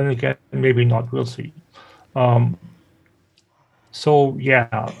again, maybe not. We'll see. So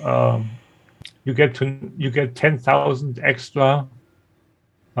yeah, you get 10,000 extra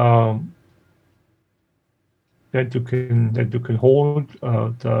that you can hold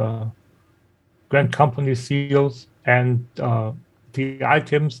the Grand Company seals, and the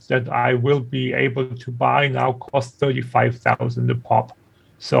items that I will be able to buy now cost 35,000 a pop.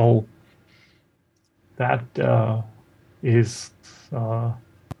 So that is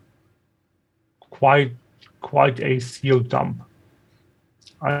quite a seal dump.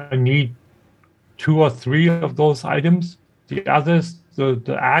 I need 2 or 3 of those items. The others,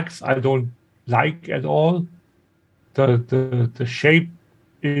 the axe, I don't like at all. The shape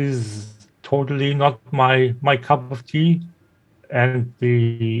is totally not my cup of tea, and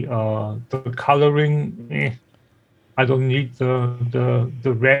the coloring, I don't need the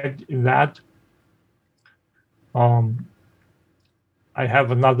red in that. I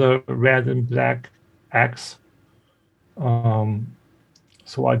have another red and black axe,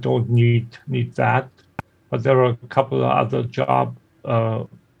 so I don't need that. But there are a couple of other job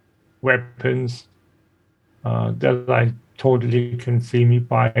weapons that I totally can see me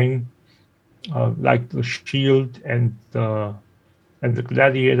buying, like the shield and the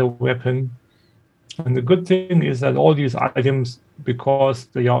gladiator weapon. And the good thing is that all these items, because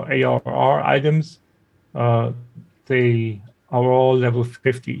they are ARR items, they are all level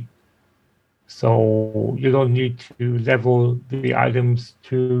 50. So you don't need to level the items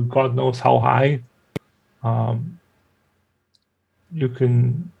to God knows how high. You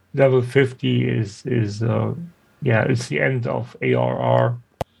can level 50 is it's the end of ARR.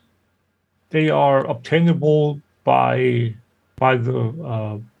 They are obtainable by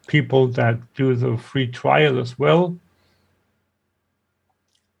the people that do the free trial as well.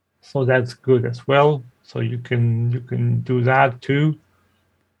 So that's good as well. So you can do that too.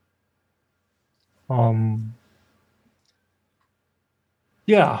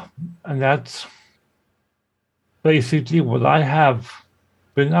 Yeah, and that's basically what I have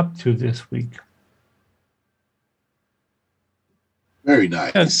been up to this week. Very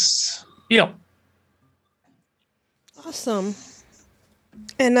nice. Yeah. Awesome.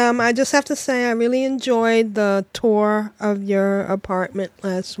 And I just have to say, I really enjoyed the tour of your apartment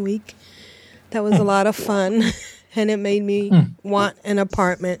last week. That was a lot of fun, and it made me want an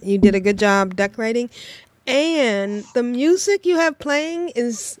apartment. You did a good job decorating. And the music you have playing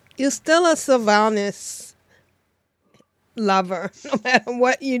you're still a Sylvanas lover, no matter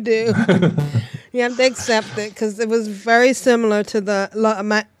what you do. You have to accept it, because it was very similar to the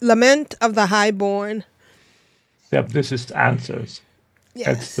Lament of the Highborn. Yep, this is Answers.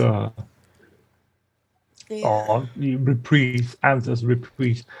 Yes. That's the reprise, Answers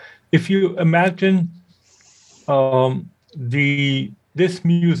reprise. If you imagine this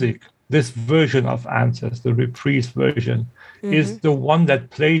music, this version of Answers, the reprise version, is the one that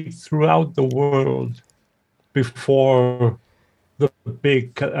played throughout the world before the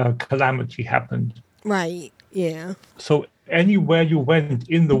big calamity happened. Right, yeah. So anywhere you went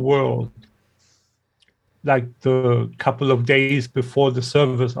in the world, like the couple of days before the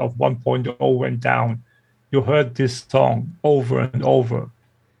servers of 1.0 went down, you heard this song over and over.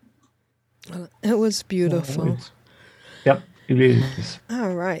 It was beautiful. Yep, it is.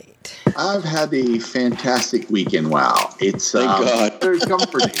 All right. I've had a fantastic weekend. Wow. It's Thank God. very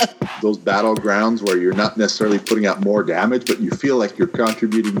comforting. Those battlegrounds where you're not necessarily putting out more damage, but you feel like you're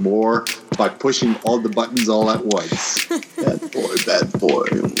contributing more by pushing all the buttons all at once. Bad boy.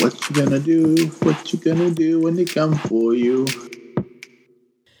 What you gonna do? What you gonna do when they come for you?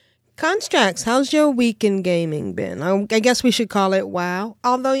 Constructs, how's your week in gaming been? I guess we should call it WoW.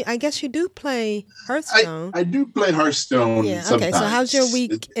 Although I guess you do play Hearthstone. I do play Hearthstone. Yeah. Sometimes. Okay. So how's your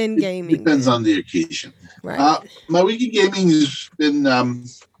week in gaming? Depends on the occasion. Right. My week in gaming has been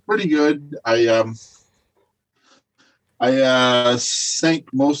pretty good. I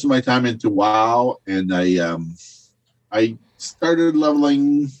sank most of my time into WoW, and I started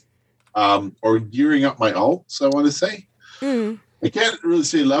leveling or gearing up my alts, I want to say. I can't really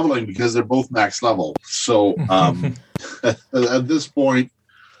say leveling because they're both max level. So at this point,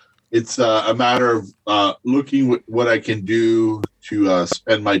 it's a matter of looking what I can do to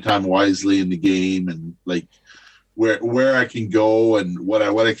spend my time wisely in the game, and like where I can go and what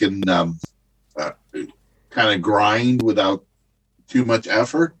I can kind of grind without too much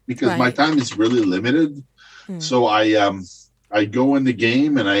effort, because my time is really limited. So I go in the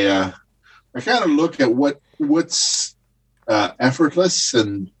game and I kind of look at what's effortless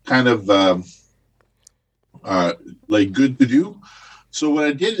and kind of like good to do. So what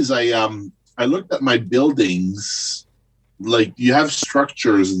I did is I looked at my buildings. Like, you have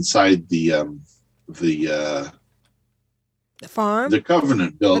structures inside the farm, the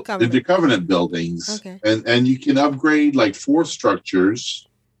covenant buildings, and you can upgrade like 4 structures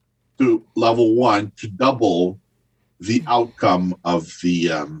to level 1 to double the outcome of the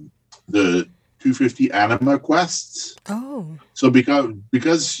 250 anima quests. So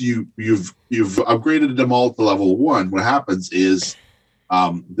because you've upgraded them all to level 1, what happens is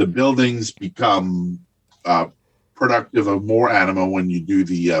the buildings become productive of more anima when you do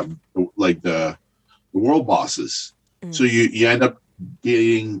the world bosses. So you end up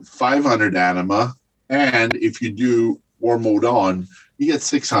getting 500 anima, and if you do war mode on, you get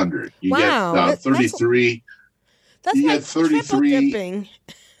 600. You get 33. That's like 33 dipping.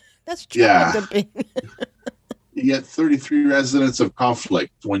 That's triple dipping. You get 33 residents of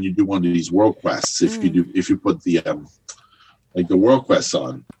conflict when you do one of these world quests. If you put the like the world quests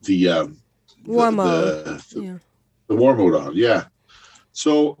on the war mode, the war mode on,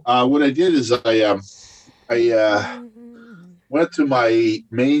 So what I did is I went to my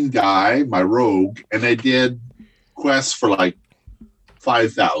main guy, my rogue, and I did quests for like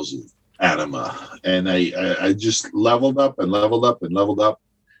 5,000 anima, and I just leveled up and leveled up and leveled up,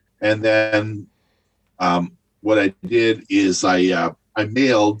 and then what I did is I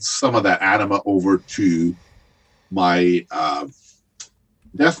mailed some of that anima over to my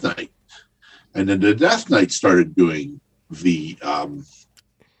Death Knight, and then the Death Knight started doing the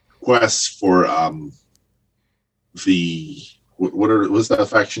quests for what's that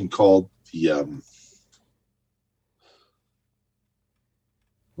faction called? The I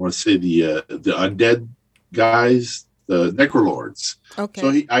want to say the undead guys, the Necrolords. Okay.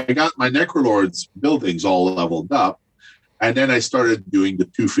 So I got my Necrolords buildings all leveled up, and then I started doing the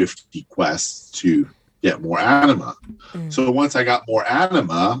 250 quests to get more anima. So once I got more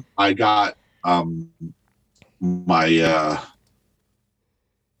anima, I got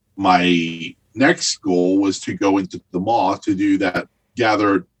my next goal was to go into the maw to do that,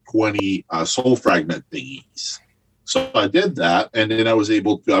 gather 20 soul fragment thingies. So I did that, and then I was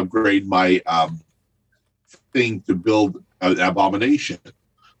able to upgrade my thing to build an abomination.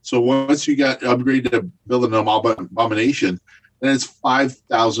 So once you got upgraded to build an abomination, then it's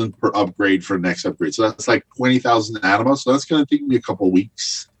 5,000 per upgrade for next upgrade. So that's like 20,000 anima. So that's going to take me a couple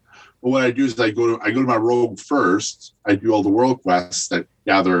weeks. But what I do is I go to my rogue first. I do all the world quests that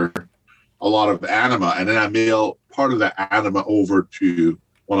gather a lot of anima, and then I mail part of that anima over to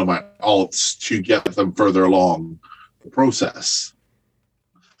one of my alts to get them further along the process.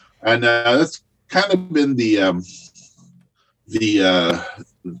 And that's kind of been the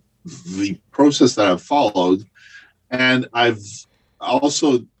process that I've followed. And I've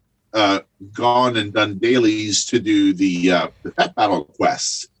also gone and done dailies to do the pet battle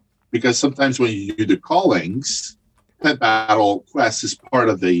quests, because sometimes when you do the callings, pet battle quest is part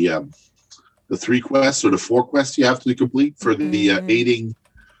of the 3 quests or the 4 quests you have to complete for the aiding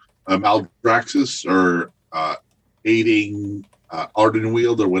Maldraxxus or aiding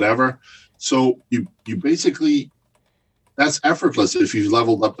Ardenweald or whatever. So you basically, that's effortless if you've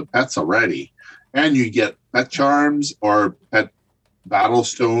leveled up the pets already, and you get pet charms or pet battle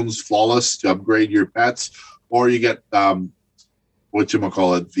stones, flawless, to upgrade your pets, or you get the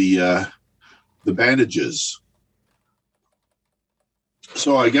bandages.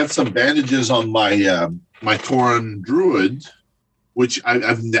 So I got some bandages on my my Tauren Druid, which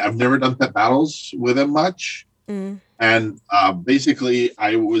I've never done pet battles with him much, and basically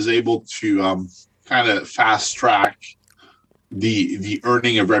I was able to kind of fast track the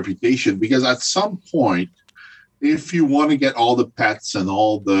earning of reputation, because at some point, if you want to get all the pets and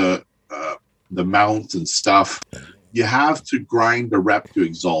all the mounts and stuff, you have to grind the rep to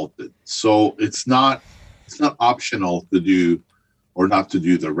Exalted. So it's not optional to do or not to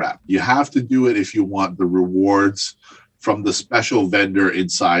do the rep. You have to do it if you want the rewards from the special vendor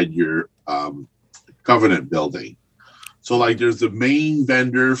inside your Covenant building. So like there's the main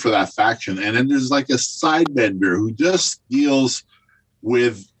vendor for that faction, and then there's like a side vendor who just deals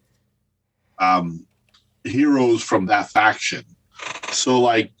with heroes from that faction. So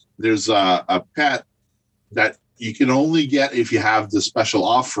like there's a pet that you can only get if you have the special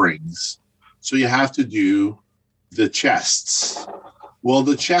offerings. So you have to do the chests. Well,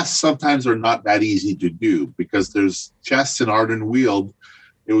 the chests sometimes are not that easy to do because there's chests in Arden Weald.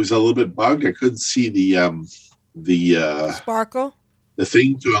 It was a little bit bugged. I couldn't see the sparkle, the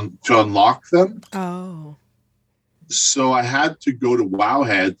thing to unlock them. Oh. So I had to go to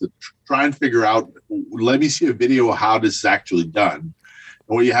Wowhead to try and figure out, let me see a video of how this is actually done.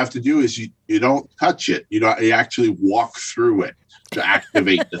 And what you have to do is you don't touch it. You actually walk through it to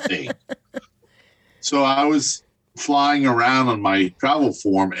activate the thing. So I was flying around on my travel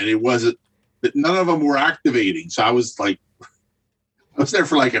form and none of them were activating. So I was there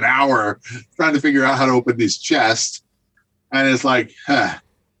for like an hour trying to figure out how to open this chest. And it's like,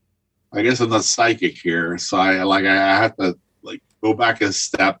 I guess I'm not psychic here, so I have to go back a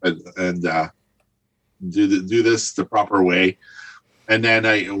step and do this the proper way, and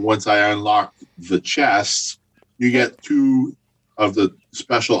then once I unlock the chest, you get 2 of the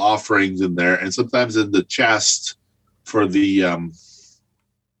special offerings in there, and sometimes in the chest for the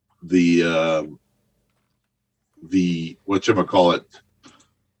whatchamacallit,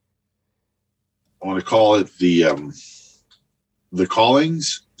 I want to call it the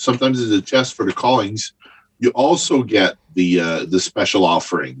callings. Sometimes in the chest for the callings, you also get the special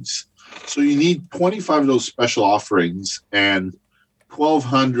offerings. So you need 25 of those special offerings and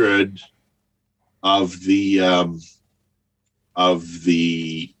 1,200 of the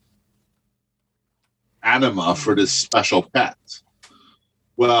anima for this special pet.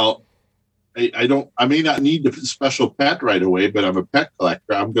 Well, I may not need the special pet right away, but I'm a pet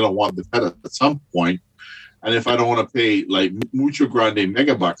collector. I'm going to want the pet at some point. And if I don't want to pay like mucho grande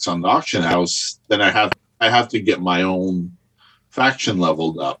megabucks on the auction house, then I have to get my own faction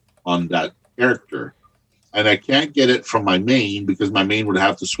leveled up on that character. And I can't get it from my main because my main would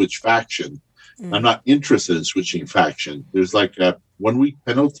have to switch faction. Mm. I'm not interested in switching faction. There's like a 1-week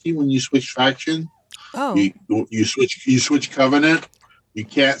penalty when you switch faction. Oh. You switch covenant, you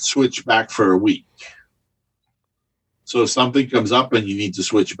can't switch back for a week. So if something comes up and you need to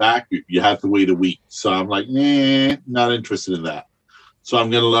switch back, you have to wait a week. So I'm like, not interested in that. So I'm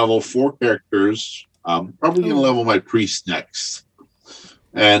going to level 4 characters. Probably going to level my priest next.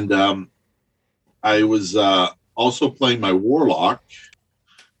 And I was also playing my warlock.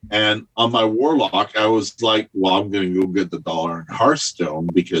 And on my warlock, I was like, well, I'm going to go get the dollar in Hearthstone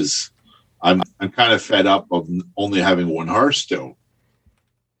because I'm kind of fed up of only having 1 Hearthstone.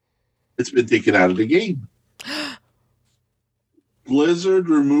 It's been taken out of the game. Blizzard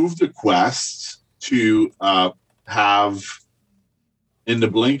removed the quest to have, in the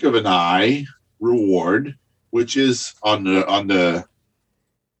blink of an eye, reward, which is on the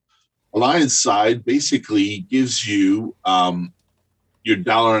Alliance side, basically gives you your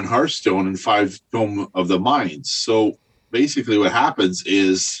dollar in Hearthstone and 5 Tome of the Mines. So basically, what happens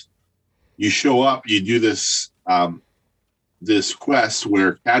is you show up, you do this this quest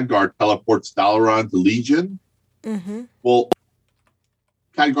where Khadgar teleports Dalaran to Legion. Mm-hmm. Well,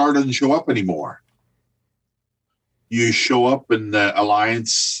 Khadgar doesn't show up anymore. You show up in the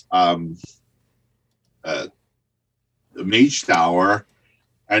Alliance the Mage Tower,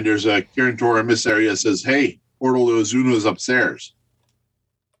 and there's a Kirin Tor emissary that says, hey, Portal to Azuna is upstairs.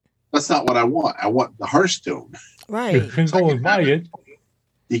 That's not what I want. I want the Hearthstone. Right. You can go and buy it.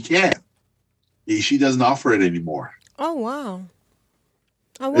 You can't. She doesn't offer it anymore. Oh, wow.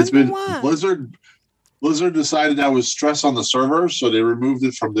 I It's been why. Blizzard decided that was stress on the server, so they removed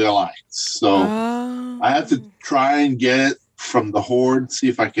it from the Alliance. So I had to try and get it from the Horde, see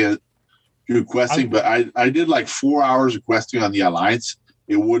if I could do questing. But I did like 4 hours of questing on the Alliance.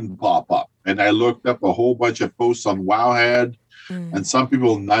 It wouldn't pop up. And I looked up a whole bunch of posts on Wowhead, and some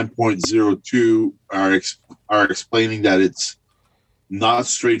people in 9.02 are explaining that it's not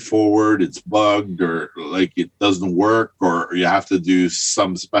straightforward, it's bugged, or like it doesn't work, or you have to do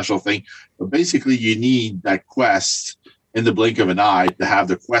some special thing. But basically, you need that quest in the blink of an eye to have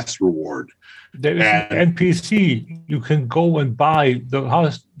the quest reward. There is an NPC. You can go and buy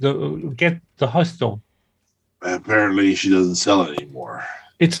get the Hearthstone. Apparently, she doesn't sell it anymore.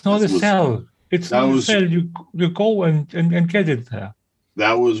 It's not a sell. It's not a sell. You go and get it there.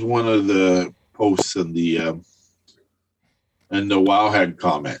 That was one of the posts in the Wowhead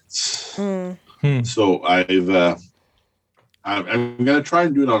comments. So I'm going to try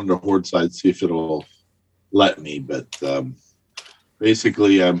and do it on the Horde side, see if it'll let me. But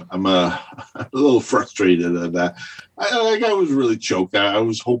basically, I'm a little frustrated at that. I was really choked. I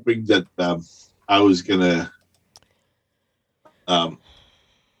was hoping that I was going to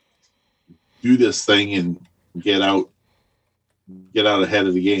do this thing and get out ahead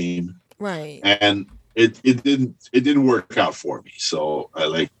of the game. Right. And it didn't work out for me. So I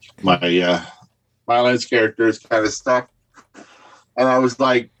like my Alliance character is kind of stuck. And I was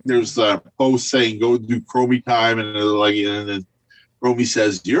like, there's a post saying go do Chromie time, and then Chromie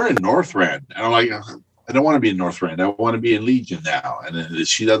says you're in Northrend, and I'm like, I don't want to be in Northrend. I want to be in Legion now. And then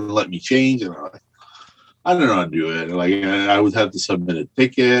she doesn't let me change, and I'm like, I don't know how to do it. Like I would have to submit a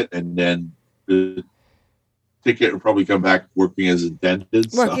ticket, and then the ticket would probably come back working as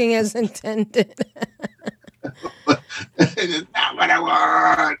intended. Working as intended. It's not what I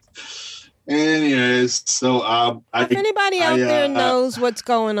want. Anyways, so if anybody out there knows what's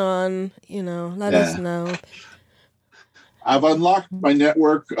going on, let us know. I've unlocked my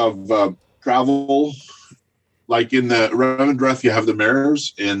network of travel. Like in the Revendreth, you have the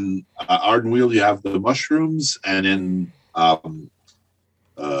mirrors. In Ardenweald, you have the mushrooms, and in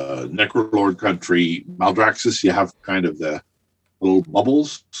Necrolord country, Maldraxxus, you have kind of the little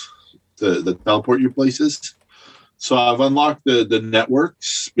bubbles that teleport you places. So I've unlocked the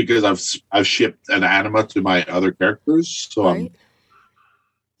networks because I've shipped an anima to my other characters. So I'm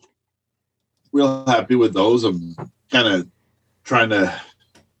real happy with those. I'm kind of trying to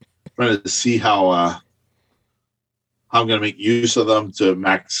see how I'm going to make use of them to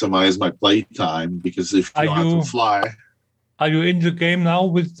maximize my play time. Because if you don't have to fly, are you in the game now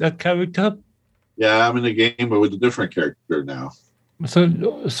with that character? Yeah, I'm in the game, but with a different character now.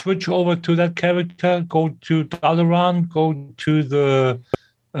 So switch over to that character. Go to Dalaran. Go to the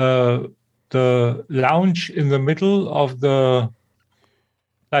lounge in the middle of the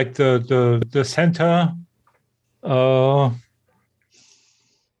center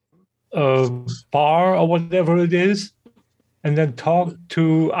bar or whatever it is, and then talk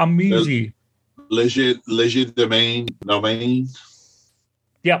to Amizi. Legit domain.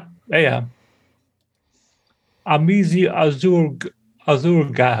 Yeah. Amizi Azure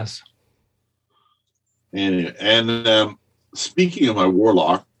Gas. And speaking of my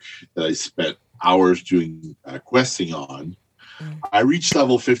warlock that I spent hours doing questing on, I reached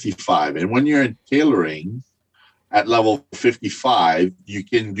level 55. And when you're in tailoring at level 55, you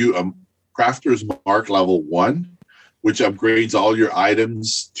can do a crafter's mark level 1, which upgrades all your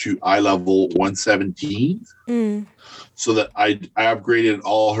items to eye level 117. So that I upgraded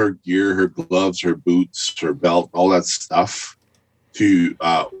all her gear, her gloves, her boots, her belt, all that stuff to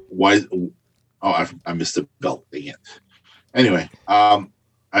I missed the belt. Dang it. Anyway, I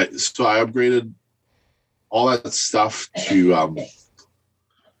upgraded all that stuff to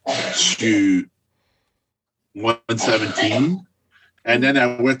 117, and then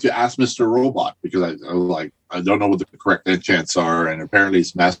I went to ask Mr. Robot because I was like, I don't know what the correct enchants are, and apparently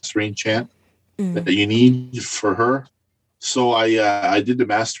it's mastery enchant that you need for her. So I did the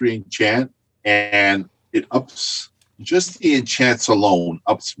mastery enchant, and it ups just the enchants alone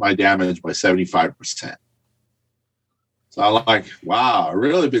ups my damage by 75%. So I'm like, wow, I've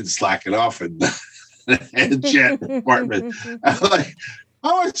really been slacking off in the enchant department. I'm like,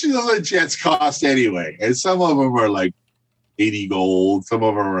 how much do those enchants cost anyway? And some of them are like 80 gold, some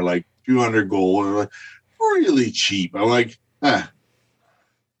of them are like 200 gold, and like really cheap. I'm like, I'm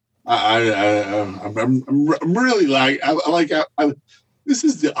really like, this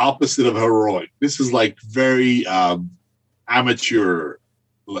is the opposite of heroic. This is like very amateur,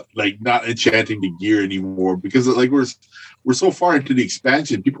 like not enchanting the gear anymore, because like we're so far into the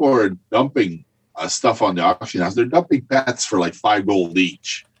expansion, people are dumping stuff on the auction house. They're dumping pets for like 5 gold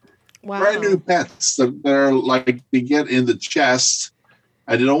each. Wow. Brand new pets that are like, they get in the chest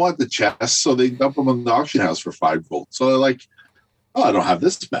and they don't want the chest, so they dump them on the auction house for 5 gold. So they're like, oh, I don't have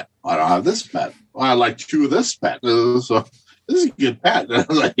this pet. I don't have this pet. Well, I like 2 of this pet. So this is a good pet.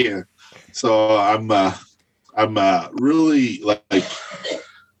 Like, yeah. So I'm really like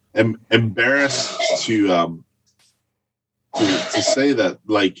embarrassed to say that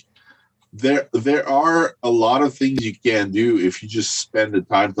like there are a lot of things you can do if you just spend the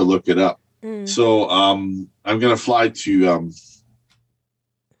time to look it up. So I'm gonna fly to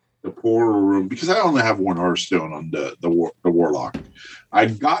the portal room because I only have 1 Hearthstone on the warlock. I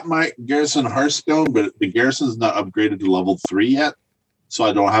got my Garrison Hearthstone, but the Garrison's not upgraded to level 3 yet, so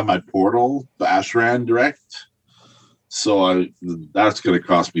I don't have my portal to Ashran direct. So that's going to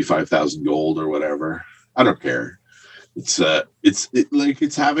cost me 5,000 gold or whatever. I don't care. It's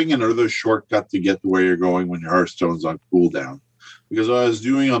having another shortcut to get to where you're going when your Hearthstone's on cooldown. Because what I was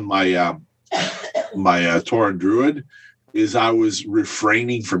doing on my my Tauren Druid is I was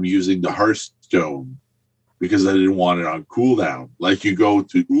refraining from using the Hearthstone because I didn't want it on cooldown. Like you go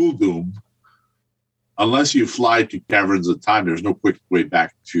to Uldum, unless you fly to Caverns of Time, there's no quick way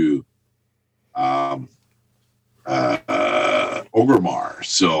back to Orgrimmar.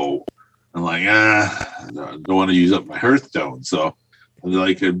 So I'm like, I don't want to use up my Hearthstone. So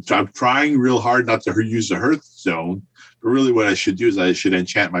Like I'm trying real hard not to use the Hearthstone, but really what I should do is I should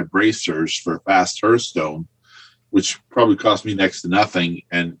enchant my bracers for fast Hearthstone, which probably costs me next to nothing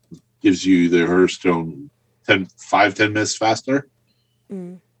and gives you the Hearthstone 10 minutes faster.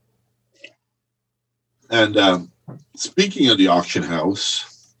 Mm. And speaking of the auction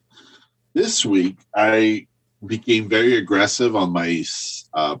house, this week I became very aggressive on my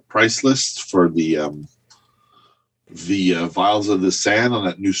price list for the Vials of the Sand on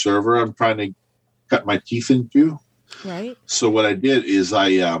that new server I'm trying to cut my teeth into. Right. So what I did is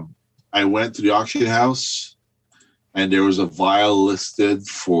I went to the auction house, and there was a vial listed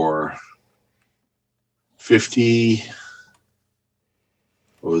for 58K?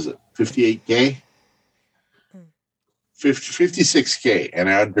 56K, and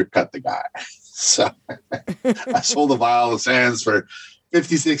I undercut the guy. So I sold the Vial of the Sands for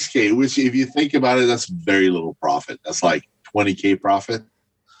 56K, which if you think about it, that's very little profit. That's like 20K profit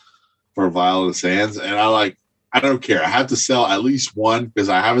for a Vial of the Sands. And I don't care. I have to sell at least one because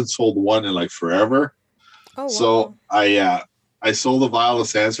I haven't sold one in like forever. Oh, wow. So I sold the Vial of the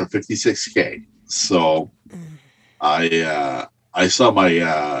Sands for 56K. So I saw my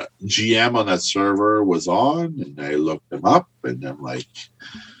GM on that server was on, and I looked him up, and I'm like,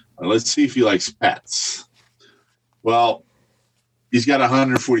 let's see if he likes pets. Well, he's got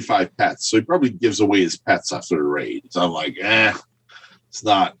 145 pets, so he probably gives away his pets after the raid. So I'm like, it's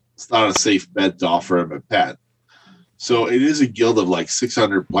not a safe bet to offer him a pet. So it is a guild of like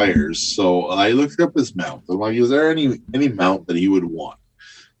 600 players. So I looked up his mount. I'm like, is there any mount that he would want?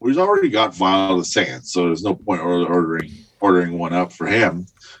 Well, he's already got Vial of the Sand, so there's no point ordering one up for him.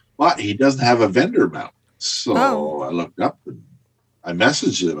 But he doesn't have a vendor mount. So I looked up and I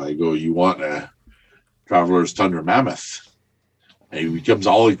messaged him. I go, you want a Traveler's Tundra Mammoth? And he becomes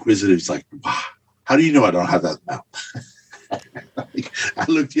all inquisitive. He's like, wow, how do you know I don't have that mount? I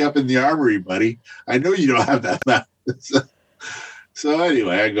looked you up in the armory, buddy. I know you don't have that mount. So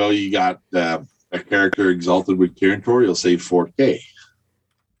anyway, I go, you got a character exalted with Kirin, you'll save 4K.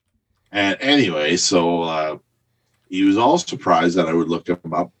 And anyway, so he was all surprised that I would look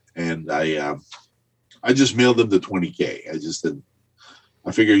him up, and I just mailed him the 20K.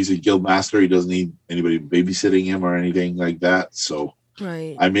 I figure he's a guild master. He doesn't need anybody babysitting him or anything like that. So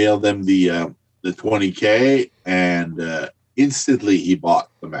right. I mailed him the 20K, and instantly he bought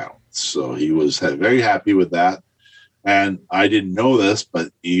the mount. So he was very happy with that. And I didn't know this,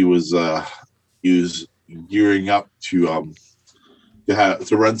 but he was gearing up to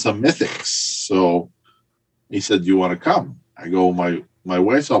run some mythics. So he said, do you want to come? I go, my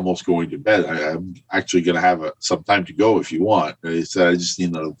wife's almost going to bed. I'm actually going to have some time to go if you want. And he said, I just need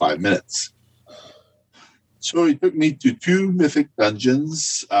another 5 minutes. So he took me to 2 mythic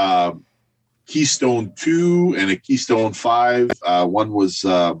dungeons, Keystone 2 and a Keystone 5. One was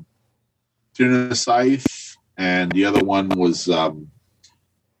Tuna Scythe, and the other one was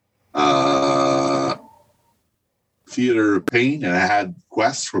Theater of Pain, and I had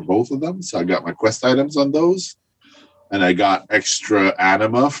quests for both of them. So I got my quest items on those. And I got extra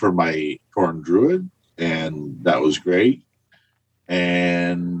anima for my Tauren Druid, and that was great.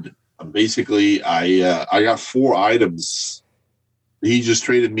 And basically, I got 4 items. He just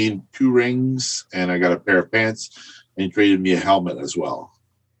traded me 2 rings, and I got a pair of pants, and he traded me a helmet as well.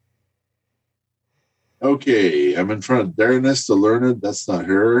 Okay, I'm in front of Dareness the Learned. That's not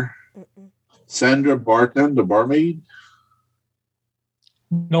her. Sandra Barton, the barmaid.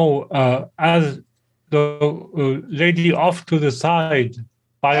 No, as the lady off to the side.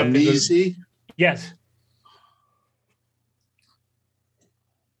 Amnesia? Yes.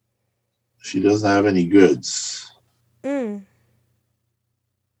 She doesn't have any goods. Mm.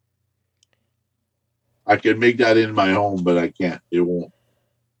 I can make that in my home, but I can't. It won't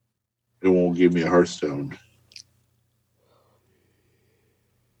give me a Hearthstone.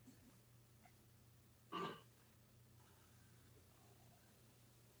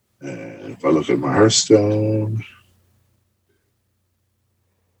 And if I look at my Hearthstone,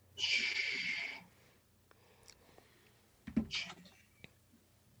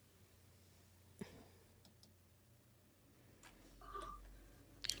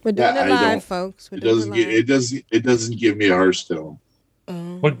 we're doing it live, folks. It doesn't give me a Hearthstone.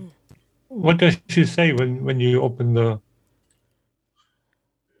 What does she say when you open the?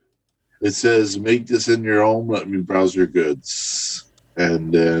 It says, "Make this in your home. Let me browse your goods."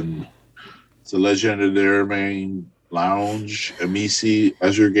 And then it's a Legendary Main Lounge, Amisi,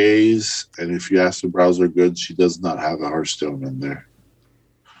 Azure Gaze, and if you ask to browse her goods, she does not have a Hearthstone in there.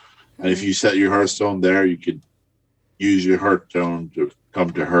 And if you set your Hearthstone there, you could use your Hearthstone to come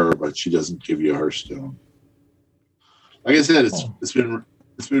to her, but she doesn't give you a Hearthstone. Like I said, it's been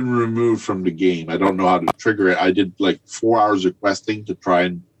removed from the game. I don't know how to trigger it. I did like 4 hours of questing to try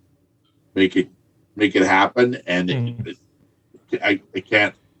and make it happen, and I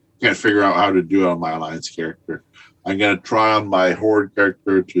can't figure out how to do it on my alliance character. I'm gonna try on my horde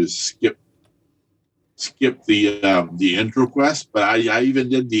character to skip the intro quest, but I even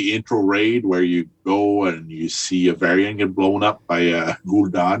did the intro raid where you go and you see a variant get blown up by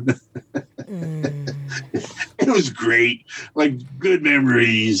Gul'dan. It was great, like good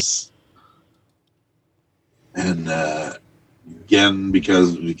memories. And again,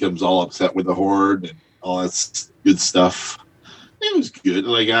 because it becomes all upset with the horde and all that good stuff. It was good.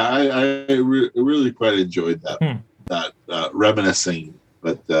 Like I really quite enjoyed that reminiscing,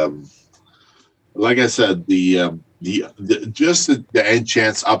 but. Like I said, the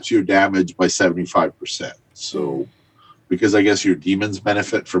enchants ups your damage by 75%. So, because I guess your demons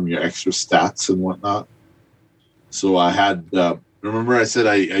benefit from your extra stats and whatnot. So I had remember I said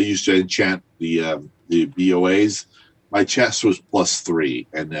I used to enchant the BOAs. My chest was +3,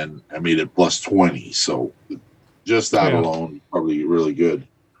 and then I made it +20. So just that alone, probably really good.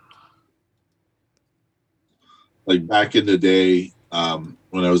 Like back in the day.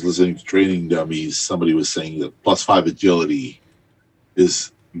 When I was listening to Training Dummies, somebody was saying that +5 agility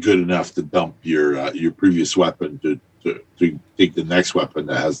is good enough to dump your previous weapon to take the next weapon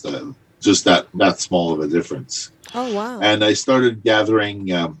that has just that small of a difference. Oh wow! And I started gathering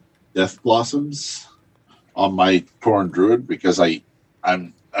Death Blossoms on my Tauren Druid because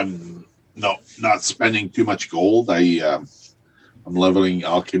I'm not spending too much gold. I'm leveling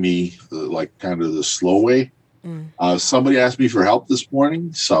alchemy like kind of the slow way. Somebody asked me for help this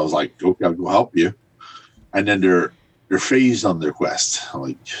morning, so I was like, okay, I'll go help you. And then they're phased on their quest. I'm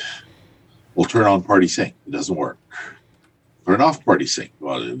like, we'll turn on party sync. It doesn't work. Turn off party sync.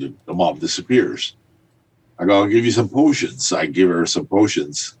 Well, the mob disappears. I go, I'll give you some potions. I give her some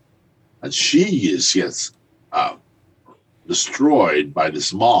potions, and she gets destroyed by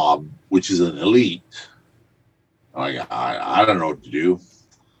this mob, which is an elite. I'm like, I don't know what to do.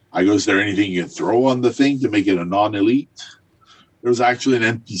 I go, is there anything you can throw on the thing to make it a non-elite? There was actually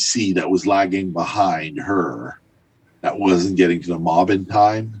an NPC that was lagging behind her that wasn't getting to the mob in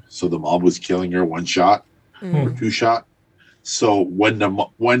time. So the mob was killing her one shot or two shot. So when the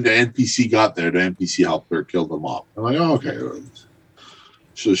NPC got there, the NPC helped her kill the mob. I'm like, oh, okay.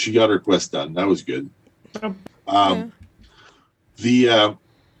 So she got her quest done. That was good. The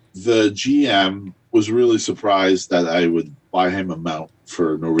GM was really surprised that I would buy him a mount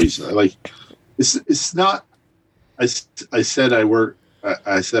for no reason. It's not. I said I'm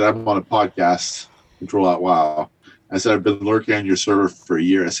on a podcast, Control Out WoW. I said I've been lurking on your server for a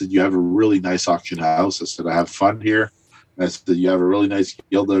year. I said you have a really nice auction house. I said I have fun here. And I said you have a really nice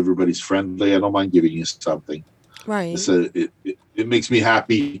guild. Everybody's friendly. I don't mind giving you something. Right. I said it makes me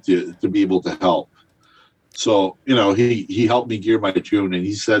happy to be able to help. So he helped me gear my tune, and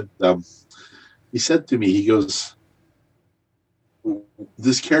he said to me, he goes,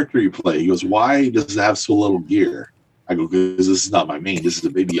 this character you play, he goes, why does it have so little gear? I go, because this is not my main. This is a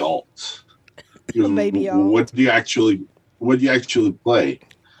baby alt. He goes, baby alt. What do you actually play?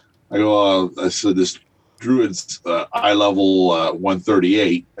 I go, I said this druid's eye level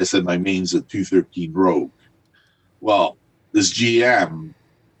 138. I said my main's a 213 rogue. Well, this GM,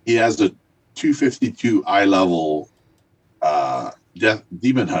 he has a 252 eye level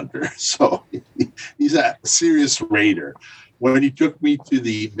demon hunter, so he's a serious raider. When he took me to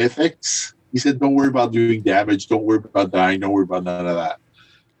the mythics, he said, don't worry about doing damage, don't worry about dying, don't worry about none of that.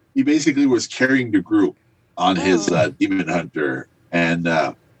 He basically was carrying the group on his demon hunter, and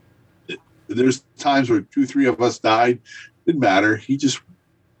there's times where 2-3 of us died. Didn't matter, he just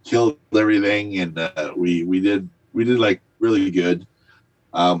killed everything, and we did like really good.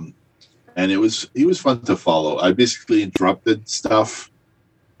 And he was fun to follow. I basically interrupted stuff,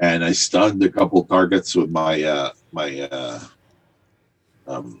 and I stunned a couple targets with my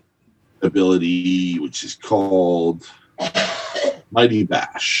ability, which is called Mighty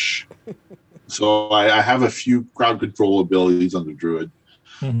Bash. So I have a few crowd control abilities on the Druid.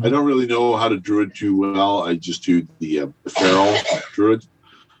 I don't really know how to Druid too well. I just do the Feral Druid,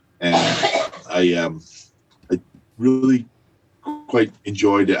 and I really quite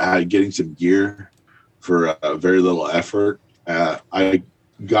enjoyed getting some gear for very little effort. I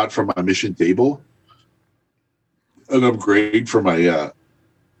got from my mission table an upgrade for my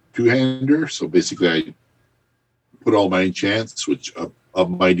two-hander. So basically I put all my enchants, which up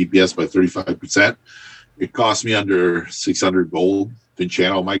my DPS by 35%. It cost me under 600 gold to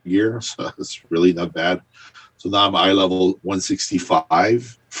enchant all my gear, so it's really not bad. So now I'm eye level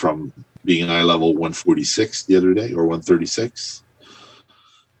 165 from being eye level 146 the other day, or 136.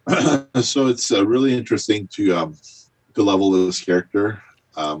 So it's really interesting to level this character.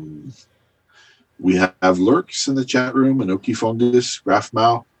 We have Lurks in the chat room, Anoki Fungus,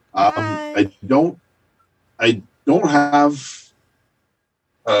 Grafmau. I don't have.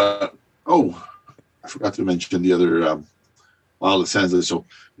 I forgot to mention the other Violet Sands. So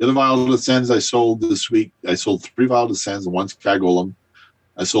the other Violet Sands I sold this week. I sold 3 Violet Sands and 1 Sky Golem.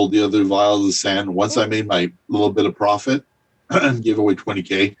 I sold the other Violet Sand. Once I made my little bit of profit and gave away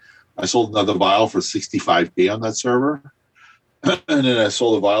 20K, I sold another vial for 65K on that server. And then I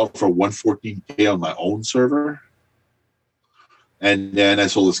sold a vial for 114K on my own server. And then I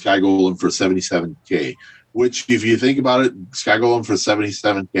sold a Sky Golem for 77K, which, if you think about it, Sky Golem for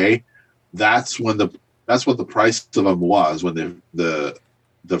 77K, that's what the price of them was when the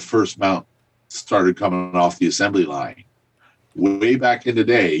first mount started coming off the assembly line. Way back in the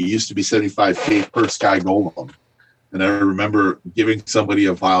day, it used to be 75K per Sky Golem. And I remember giving somebody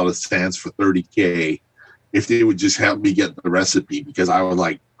a Violet Sands for 30K if they would just help me get the recipe, because I was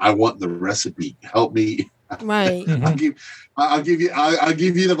like, I want the recipe. Help me. Right. I'll give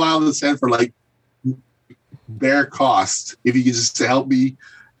you the Violet Sand for like bare cost if you could just help me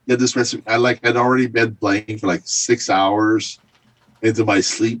get this recipe. I'd already been playing for like 6 hours into my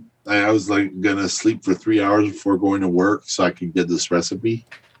sleep. I was like gonna sleep for 3 hours before going to work so I could get this recipe.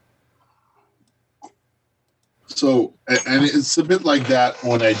 So, and it's a bit like that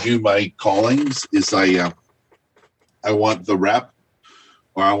when I do my callings. Is I want the rep,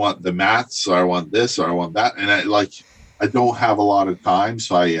 or I want the mats, or I want this, or I want that, and I don't have a lot of time.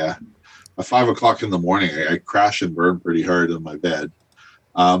 So at 5 o'clock in the morning, I crash and burn pretty hard in my bed.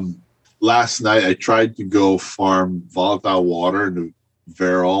 Last night I tried to go farm volatile water in the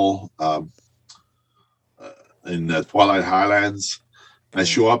Verol in the Twilight Highlands. I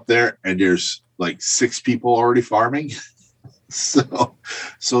show up there and there's like 6 people already farming. So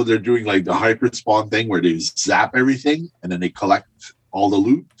they're doing like the hyper spawn thing where they zap everything and then they collect all the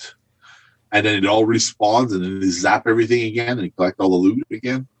loot, and then it all respawns, and then they zap everything again and collect all the loot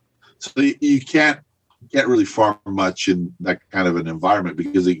again. So you can't really farm much in that kind of an environment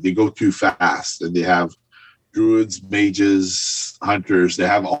because they go too fast, and they have druids, mages, hunters. They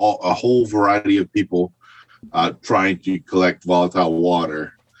have a whole variety of people trying to collect volatile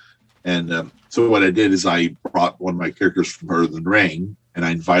water. And so what I did is I brought one of my characters from Earthen Ring, and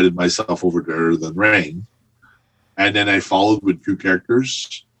I invited myself over to Earthen Ring. And then I followed with 2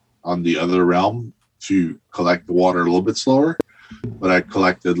 characters on the other realm to collect the water a little bit slower. But I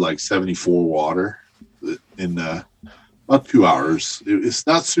collected like 74 water in about 2 hours. It's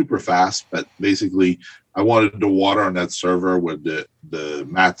not super fast, but basically I wanted the water on that server where the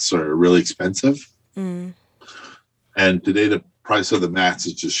mats are really expensive. Mm. And today the price of the mats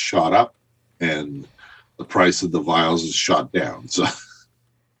has just shot up, and the price of the vials is shot down. So I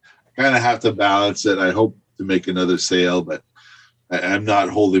kind of have to balance it. I hope to make another sale, but I'm not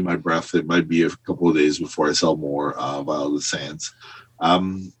holding my breath. It might be a couple of days before I sell more Violet Sands.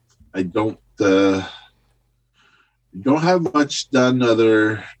 I don't have much done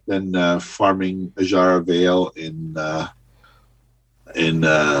other than farming Ajara Vale in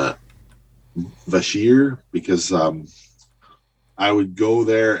Vashir, because I would go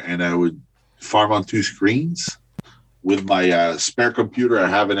there and I would farm on 2 screens. With my spare computer, I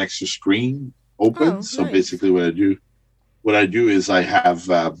have an extra screen open. Oh, so nice. Basically what I do is I have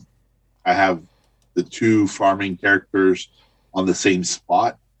the 2 farming characters on the same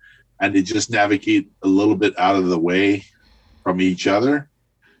spot, and they just navigate a little bit out of the way from each other.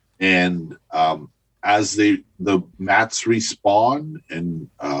 And as the mats respawn and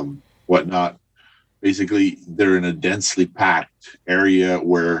whatnot, basically they're in a densely packed area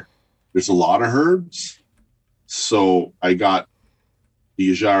where there's a lot of herbs. So I got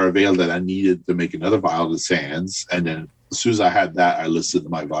the Ajara Vale that I needed to make another Violet Sands, and then as soon as I had that, I listed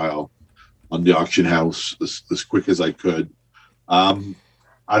my vial on the auction house as quick as I could.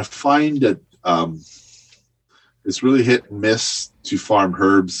 I find that it's really hit and miss to farm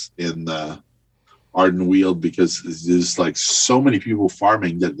herbs in Ardenweald, because there's like so many people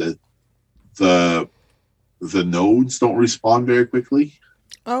farming that the nodes don't respawn very quickly.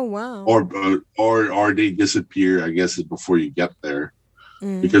 Oh wow! Or they disappear, I guess, before you get there.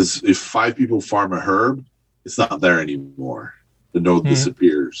 Because if 5 people farm a herb, it's not there anymore. The node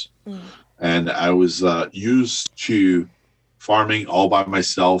disappears. And I was used to farming all by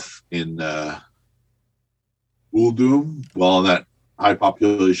myself in Uldum. Well, on that high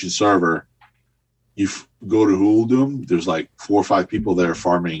population server, you go to Uldum, there's like 4 or 5 people there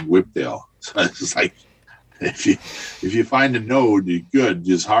farming Whiptail. So it's like if you find a node, you're good.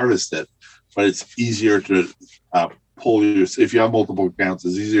 Just harvest it. But it's easier to pull your. If you have multiple accounts,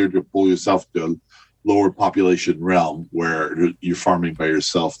 it's easier to pull yourself to a lower population realm where you're farming by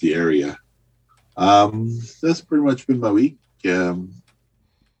yourself the area. That's pretty much been my week. Good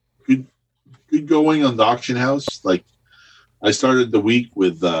going on the auction house. Like I started the week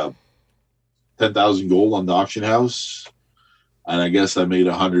with 10,000 gold on the auction house, and I guess I made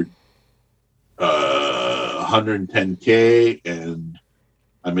 110K, and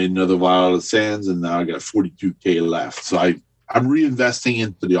I made another Vial of Sands, and now I got 42K left. So I'm reinvesting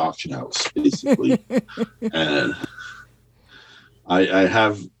into the auction house basically, and I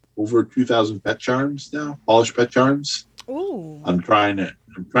have over 2,000 pet charms now, polished pet charms. Ooh. I'm trying to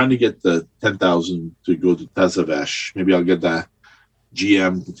get the 10,000 to go to Tezavesh. Maybe I'll get that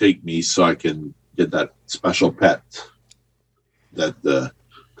GM to take me so I can get that special pet that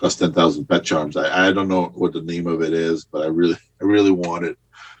costs 10,000 pet charms. I don't know what the name of it is, but I really want it.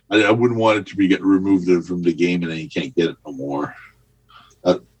 I wouldn't want it to get removed from the game and then you can't get it no more.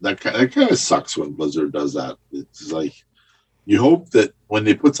 That kind of sucks when Blizzard does that. It's like you hope that when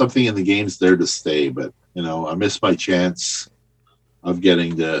they put something in the game, it's there to stay. But I missed my chance of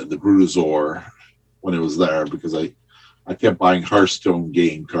getting the Brutosaur when it was there because I kept buying Hearthstone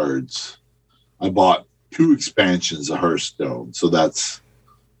game cards. I bought 2 expansions of Hearthstone, so that's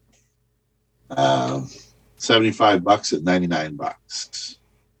 $75 and $99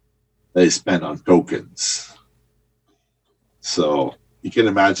 they spent on tokens. So you can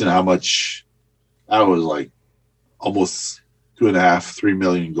imagine how much that was, like almost 2.5-3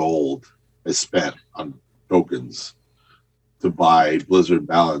 million gold I spent on tokens to buy Blizzard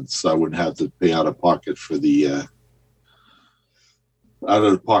Balance. So I wouldn't have to pay out of pocket for the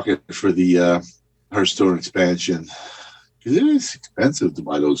Hearthstone expansion. Because it is expensive to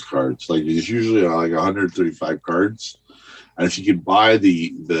buy those cards. Like it's usually like 135 cards, and if you can buy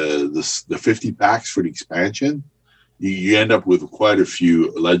the 50 packs for the expansion, you end up with quite a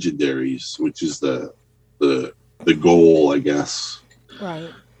few legendaries, which is the goal, I guess.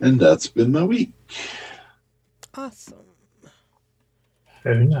 Right. And that's been my week. Awesome.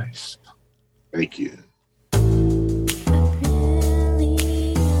 Very nice. Thank you.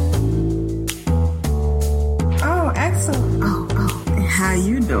 Oh, excellent. Oh, how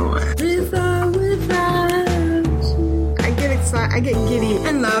you doing? I get excited. I get giddy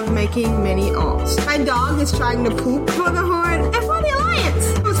and love making mini alts. My dog is trying to poop for the Horde and for the Alliance.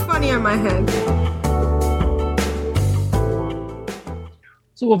 It was funny on my head.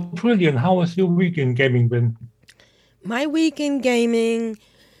 So, Brilliant, how was your week in gaming been? My week in gaming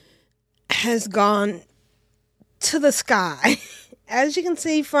has gone to the sky. As you can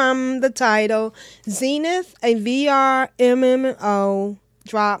see from the title, Zenith, a VR MMO,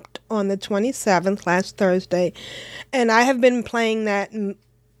 dropped on the 27th, last Thursday. And I have been playing that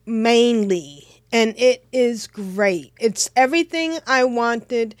mainly. And it is great. It's everything I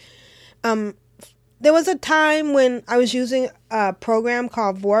wanted. There was a time when I was using a program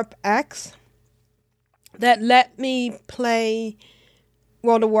called VorpX that let me play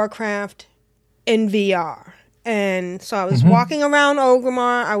World of Warcraft in VR. And so I was walking around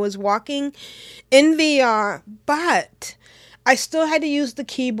Orgrimmar. I was walking in VR, but I still had to use the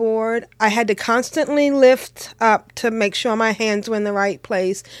keyboard. I had to constantly lift up to make sure my hands were in the right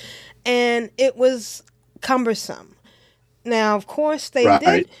place. And it was cumbersome. Now, of course, they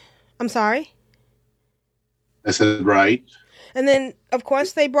did. I'm sorry? I said right. And then, of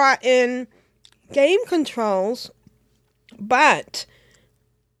course, they brought in game controls, but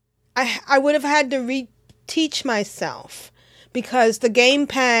I would have had to reteach myself because the game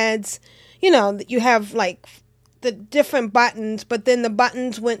pads, you have like the different buttons, but then the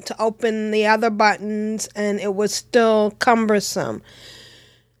buttons went to open the other buttons and it was still cumbersome.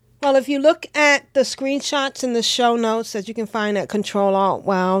 Well, if you look at the screenshots in the show notes that you can find at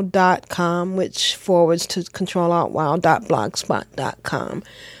ControlAltWow.com, which forwards to ControlAltWow.blogspot.com,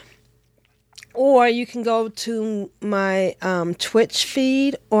 or you can go to my Twitch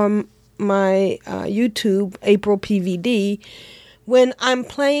feed or my YouTube, April PVD. When I'm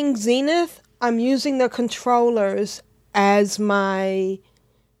playing Zenith, I'm using the controllers as my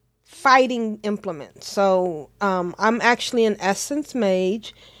fighting implement. So I'm actually an Essence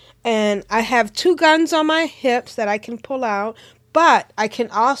Mage. And I have 2 guns on my hips that I can pull out, but I can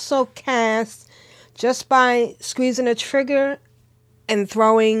also cast just by squeezing a trigger and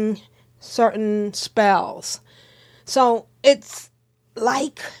throwing certain spells. So it's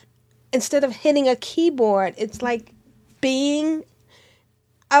like, instead of hitting a keyboard, it's like being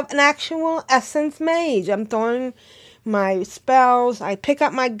an actual Essence Mage. I'm throwing my spells. I pick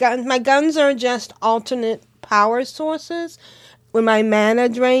up my guns. My guns are just alternate power sources. When my mana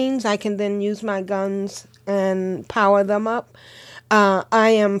drains, I can then use my guns and power them up. I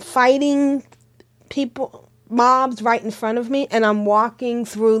am fighting mobs right in front of me, and I'm walking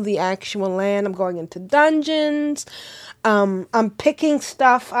through the actual land. I'm going into dungeons. I'm picking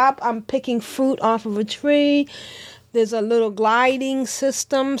stuff up. I'm picking fruit off of a tree. There's a little gliding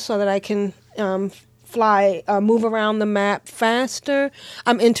system so that I can move around the map faster.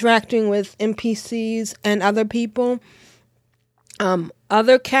 I'm interacting with NPCs and other people.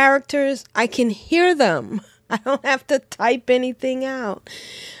 Other characters, I can hear them. I don't have to type anything out.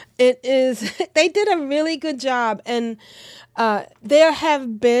 They did a really good job. And there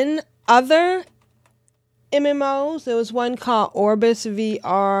have been other MMOs. There was one called Orbis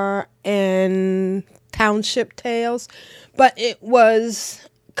VR and Township Tales, but it was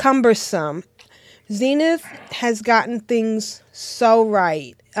cumbersome. Zenith has gotten things so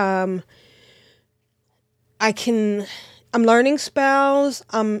right. I'm learning spells.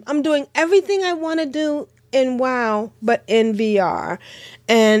 I'm doing everything I want to do in WoW, but in VR.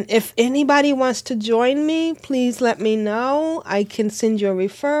 And if anybody wants to join me, please let me know. I can send you a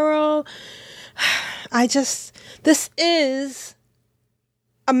referral. This is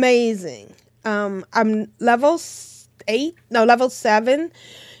amazing. I'm level 7.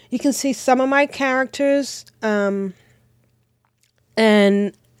 You can see some of my characters and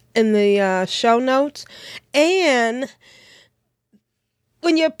in the show notes. And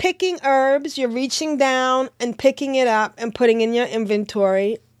when you're picking herbs, you're reaching down and picking it up and putting in your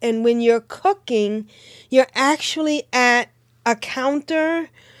inventory. And when you're cooking, you're actually at a counter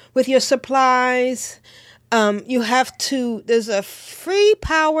with your supplies. There's a free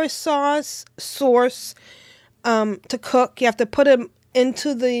power source to cook. You have to put them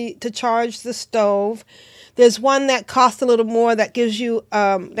to charge the stove. There's one that costs a little more that gives you,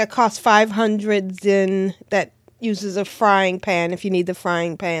 that costs 500 Zen, that uses a frying pan if you need the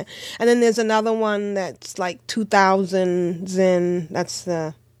frying pan. And then there's another one that's like 2,000 Zen, that's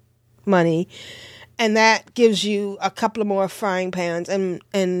the money. And that gives you a couple of more frying pans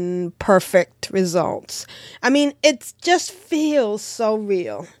and perfect results. I mean, it just feels so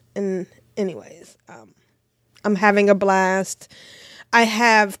real. And anyways, I'm having a blast. I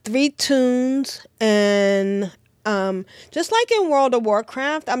have 3 tunes, and just like in World of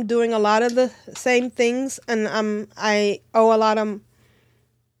Warcraft, I'm doing a lot of the same things, and I owe a lot of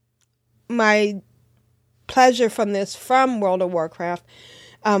my pleasure from World of Warcraft.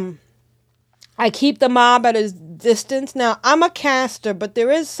 I keep the mob at a distance. Now, I'm a caster, but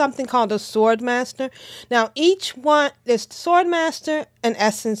there is something called a sword master. Now, each one, there's sword master and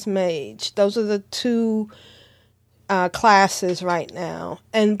essence mage. Those are the 2 classes right now.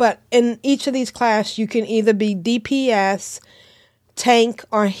 But in each of these classes, you can either be DPS, tank,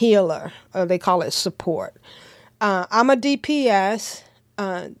 or healer, or they call it support. I'm a DPS.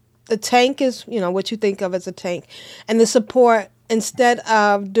 The tank is, what you think of as a tank. And the support, instead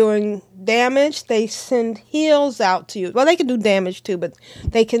of doing damage, they send heals out to you. Well, they can do damage too, but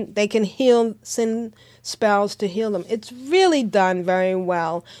they can heal, send spells to heal them. It's really done very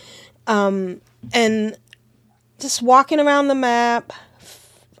well. And just walking around the map,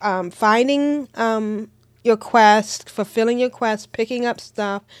 finding your quest, fulfilling your quest, picking up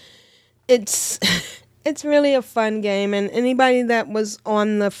stuff. It's really a fun game, and anybody that was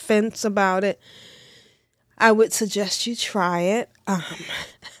on the fence about it, I would suggest you try it.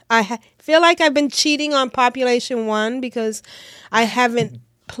 I feel like I've been cheating on Population 1 because I haven't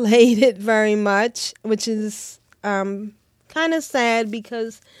played it very much, which is kind of sad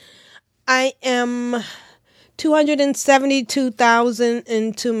because I am 272,000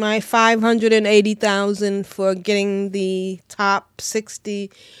 into my 580,000 for getting the top 60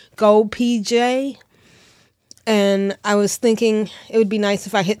 gold PJ. And I was thinking it would be nice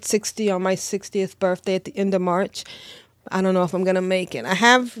if I hit 60 on my 60th birthday at the end of March. I don't know if I'm going to make it. I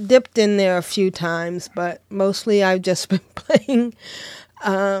have dipped in there a few times, but mostly I've just been playing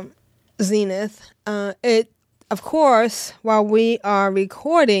Zenith. Of course, while we are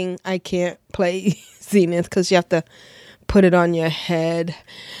recording, I can't play Zenith because you have to put it on your head.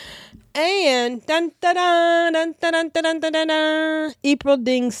 And April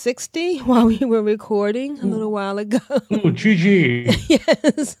ding 60 while we were recording a little while ago. Ooh, GG.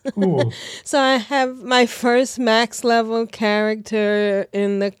 Yes. Ooh. So I have my first max level character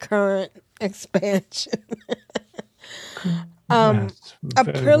in the current expansion.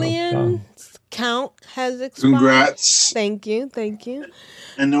 Aprillian's count has expired. Congrats. Thank you.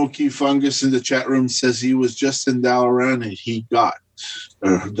 And Oki Fungus in the chat room says he was just in Dalaran and he got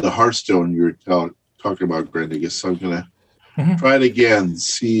the Hearthstone you were talking about, Grandigus. So I'm going to try it again,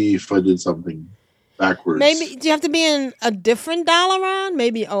 see if I did something backwards. Maybe do you have to be in a different Dalaran?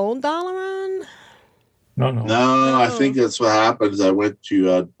 Maybe old Dalaran? No, I think that's what happens. I went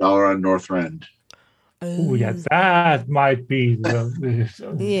to Dalaran Northrend. Oh, yeah, that might be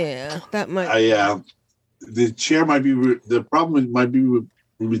Yeah, that might. The chair might be the problem. Might be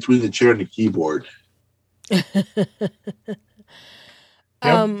between the chair and the keyboard.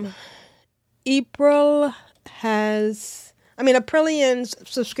 April has. I mean, Aprillian's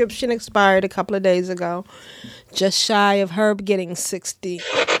subscription expired a couple of days ago, just shy of Herb getting 60.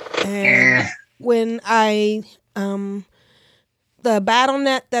 And when I the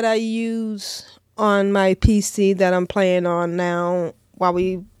BattleNet that I use on my PC that I'm playing on now while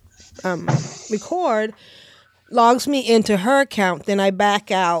we record logs me into her account, then I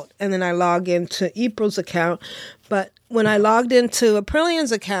back out and then I log into April's account. But when I logged into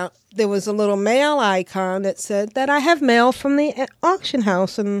Aprillian's account, there was a little mail icon that said that I have mail from the auction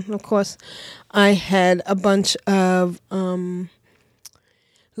house. And of course, I had a bunch of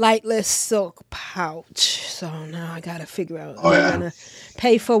lightless silk pouch. So now I got to figure out I'm going to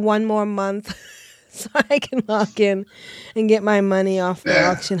pay for one more month so I can log in and get my money off the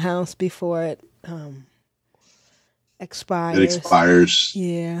auction house before it expires. It expires.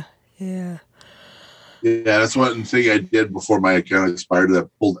 Yeah. Yeah, that's one thing I did before my account expired. I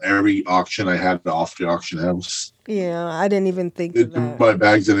pulled every auction I had off the auction house. Yeah, I didn't even think of Into that. my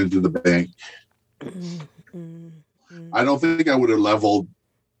bags and into the bank. I don't think I would have leveled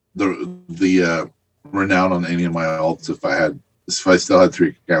the renown on any of my alts if I still had 3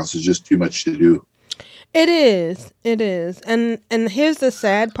 accounts. It's just too much to do. It is. And here's the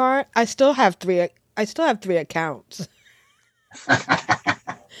sad part. I still have 3 accounts.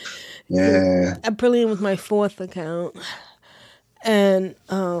 Yeah. Aprillian was my 4th account. And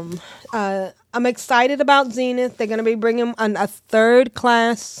I'm excited about Zenith. They're going to be bringing a 3rd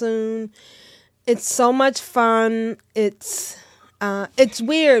class soon. It's so much fun. It's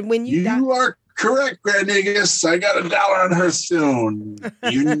weird when you are correct, Grandigus. I got $1 on her soon.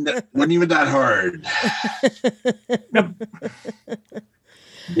 Wasn't even that hard.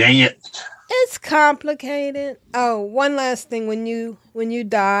 Dang it. It's complicated. Oh, one last thing. When you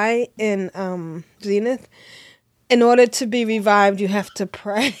die in Zenith, in order to be revived, you have to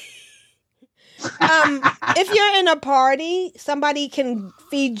pray. If you're in a party, somebody can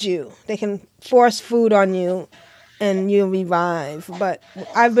feed you. They can force food on you, and you'll revive. But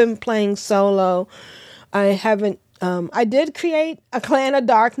I've been playing solo. I haven't. I did create a Clan of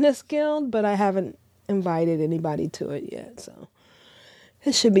Darkness guild, but I haven't invited anybody to it yet. So.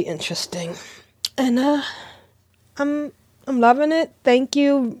 It should be interesting. And I'm loving it. Thank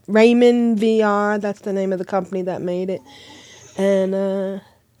you, Raymond VR. That's the name of the company that made it. And the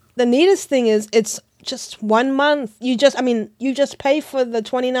neatest thing is it's just 1 month. You just pay for the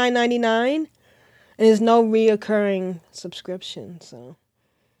 $29.99 and there's no reoccurring subscription. So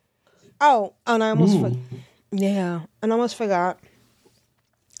and I almost forgot.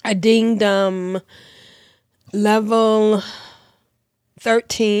 I dinged level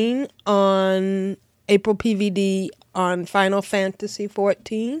 13 on April PVD on Final Fantasy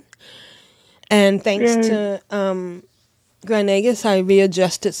 14. And thanks to Granegas, I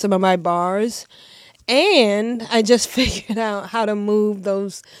readjusted some of my bars. And I just figured out how to move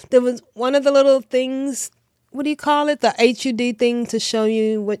those. There was one of the little things, what do you call it? The HUD thing to show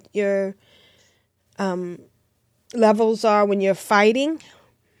you what your levels are when you're fighting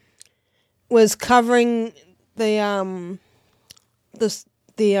was covering the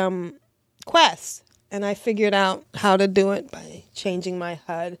quest, and I figured out how to do it by changing my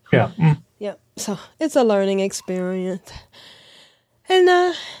HUD. Yeah. Yep. So it's a learning experience,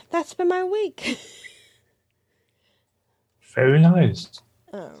 and that's been my week. Very nice.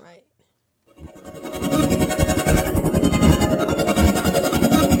 All right.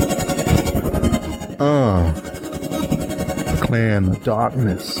 Clan of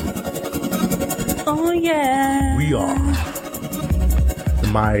Darkness. Oh yeah. We are the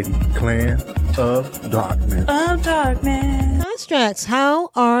mighty Clan of Darkness. Of Darkness. Nostrax,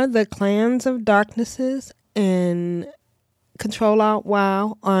 how are the Clans of Darknesses in Control Alt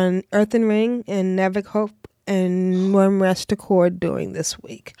WoW on Earthen Ring and Neverhope and Wormrest Accord doing this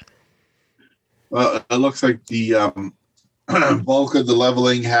week? Well, it looks like the bulk of the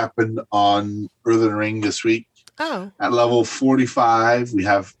leveling happened on Earthen Ring this week. Oh. At level 45, we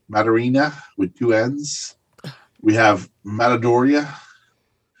have Matarina with 2 N's. We have Matadoria.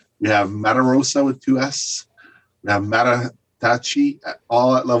 We have Matarosa with 2 S. We have Matatachi,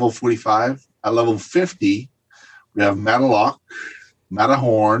 all at level 45. At level 50, we have Matalock,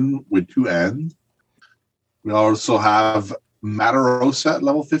 Matahorn with 2 N. We also have Matarosa at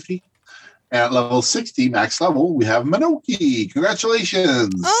level 50. At level 60, max level, we have Minoki.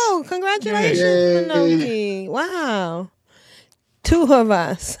 Congratulations. Oh, congratulations, Yay. Minoki. Wow. 2 of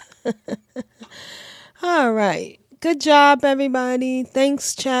us. All right. Good job, everybody.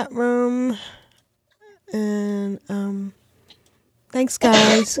 Thanks, chat room. And thanks,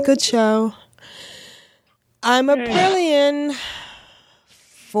 guys. Good show. I'm a Brilliant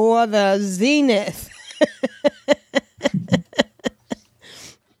for the Zenith.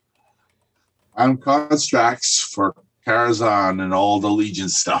 I'm Constrax for Karazhan and all the Legion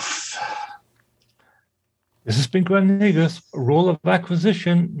stuff. This has been Granegas, Role of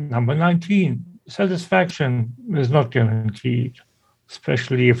Acquisition, number 19. Satisfaction is not guaranteed,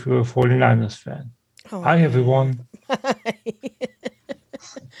 especially if you're a 49ers fan. Oh. Hi, everyone.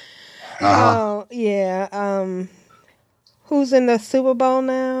 Oh, yeah. Who's in the Super Bowl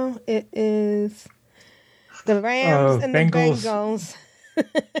now? It is the Rams and Bengals. the Bengals.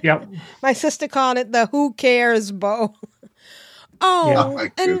 Yep. My sister called it the Who Cares Bowl.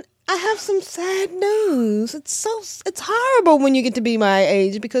 And I have some sad news. It's horrible when you get to be my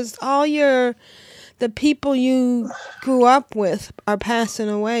age because all the people you grew up with are passing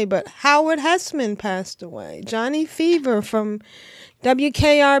away. But Howard Hessman passed away. Johnny Fever from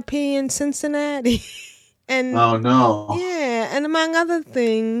WKRP in Cincinnati. And oh no. Yeah, and among other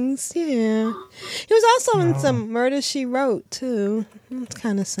things, yeah. He was also in some Murder, She Wrote too. It's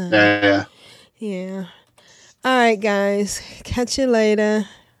kind of sad. Yeah. Yeah. All right, guys. Catch you later.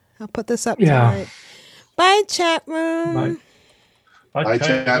 I'll put this up tonight. Bye, chat room. Bye,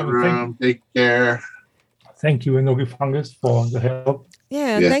 chat room. Take care. Thank you, Enogi Fungus, for the help.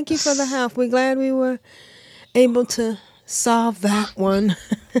 Yeah, thank you for the help. We're glad we were able to solve that one.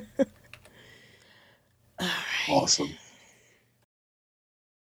 All right. Awesome.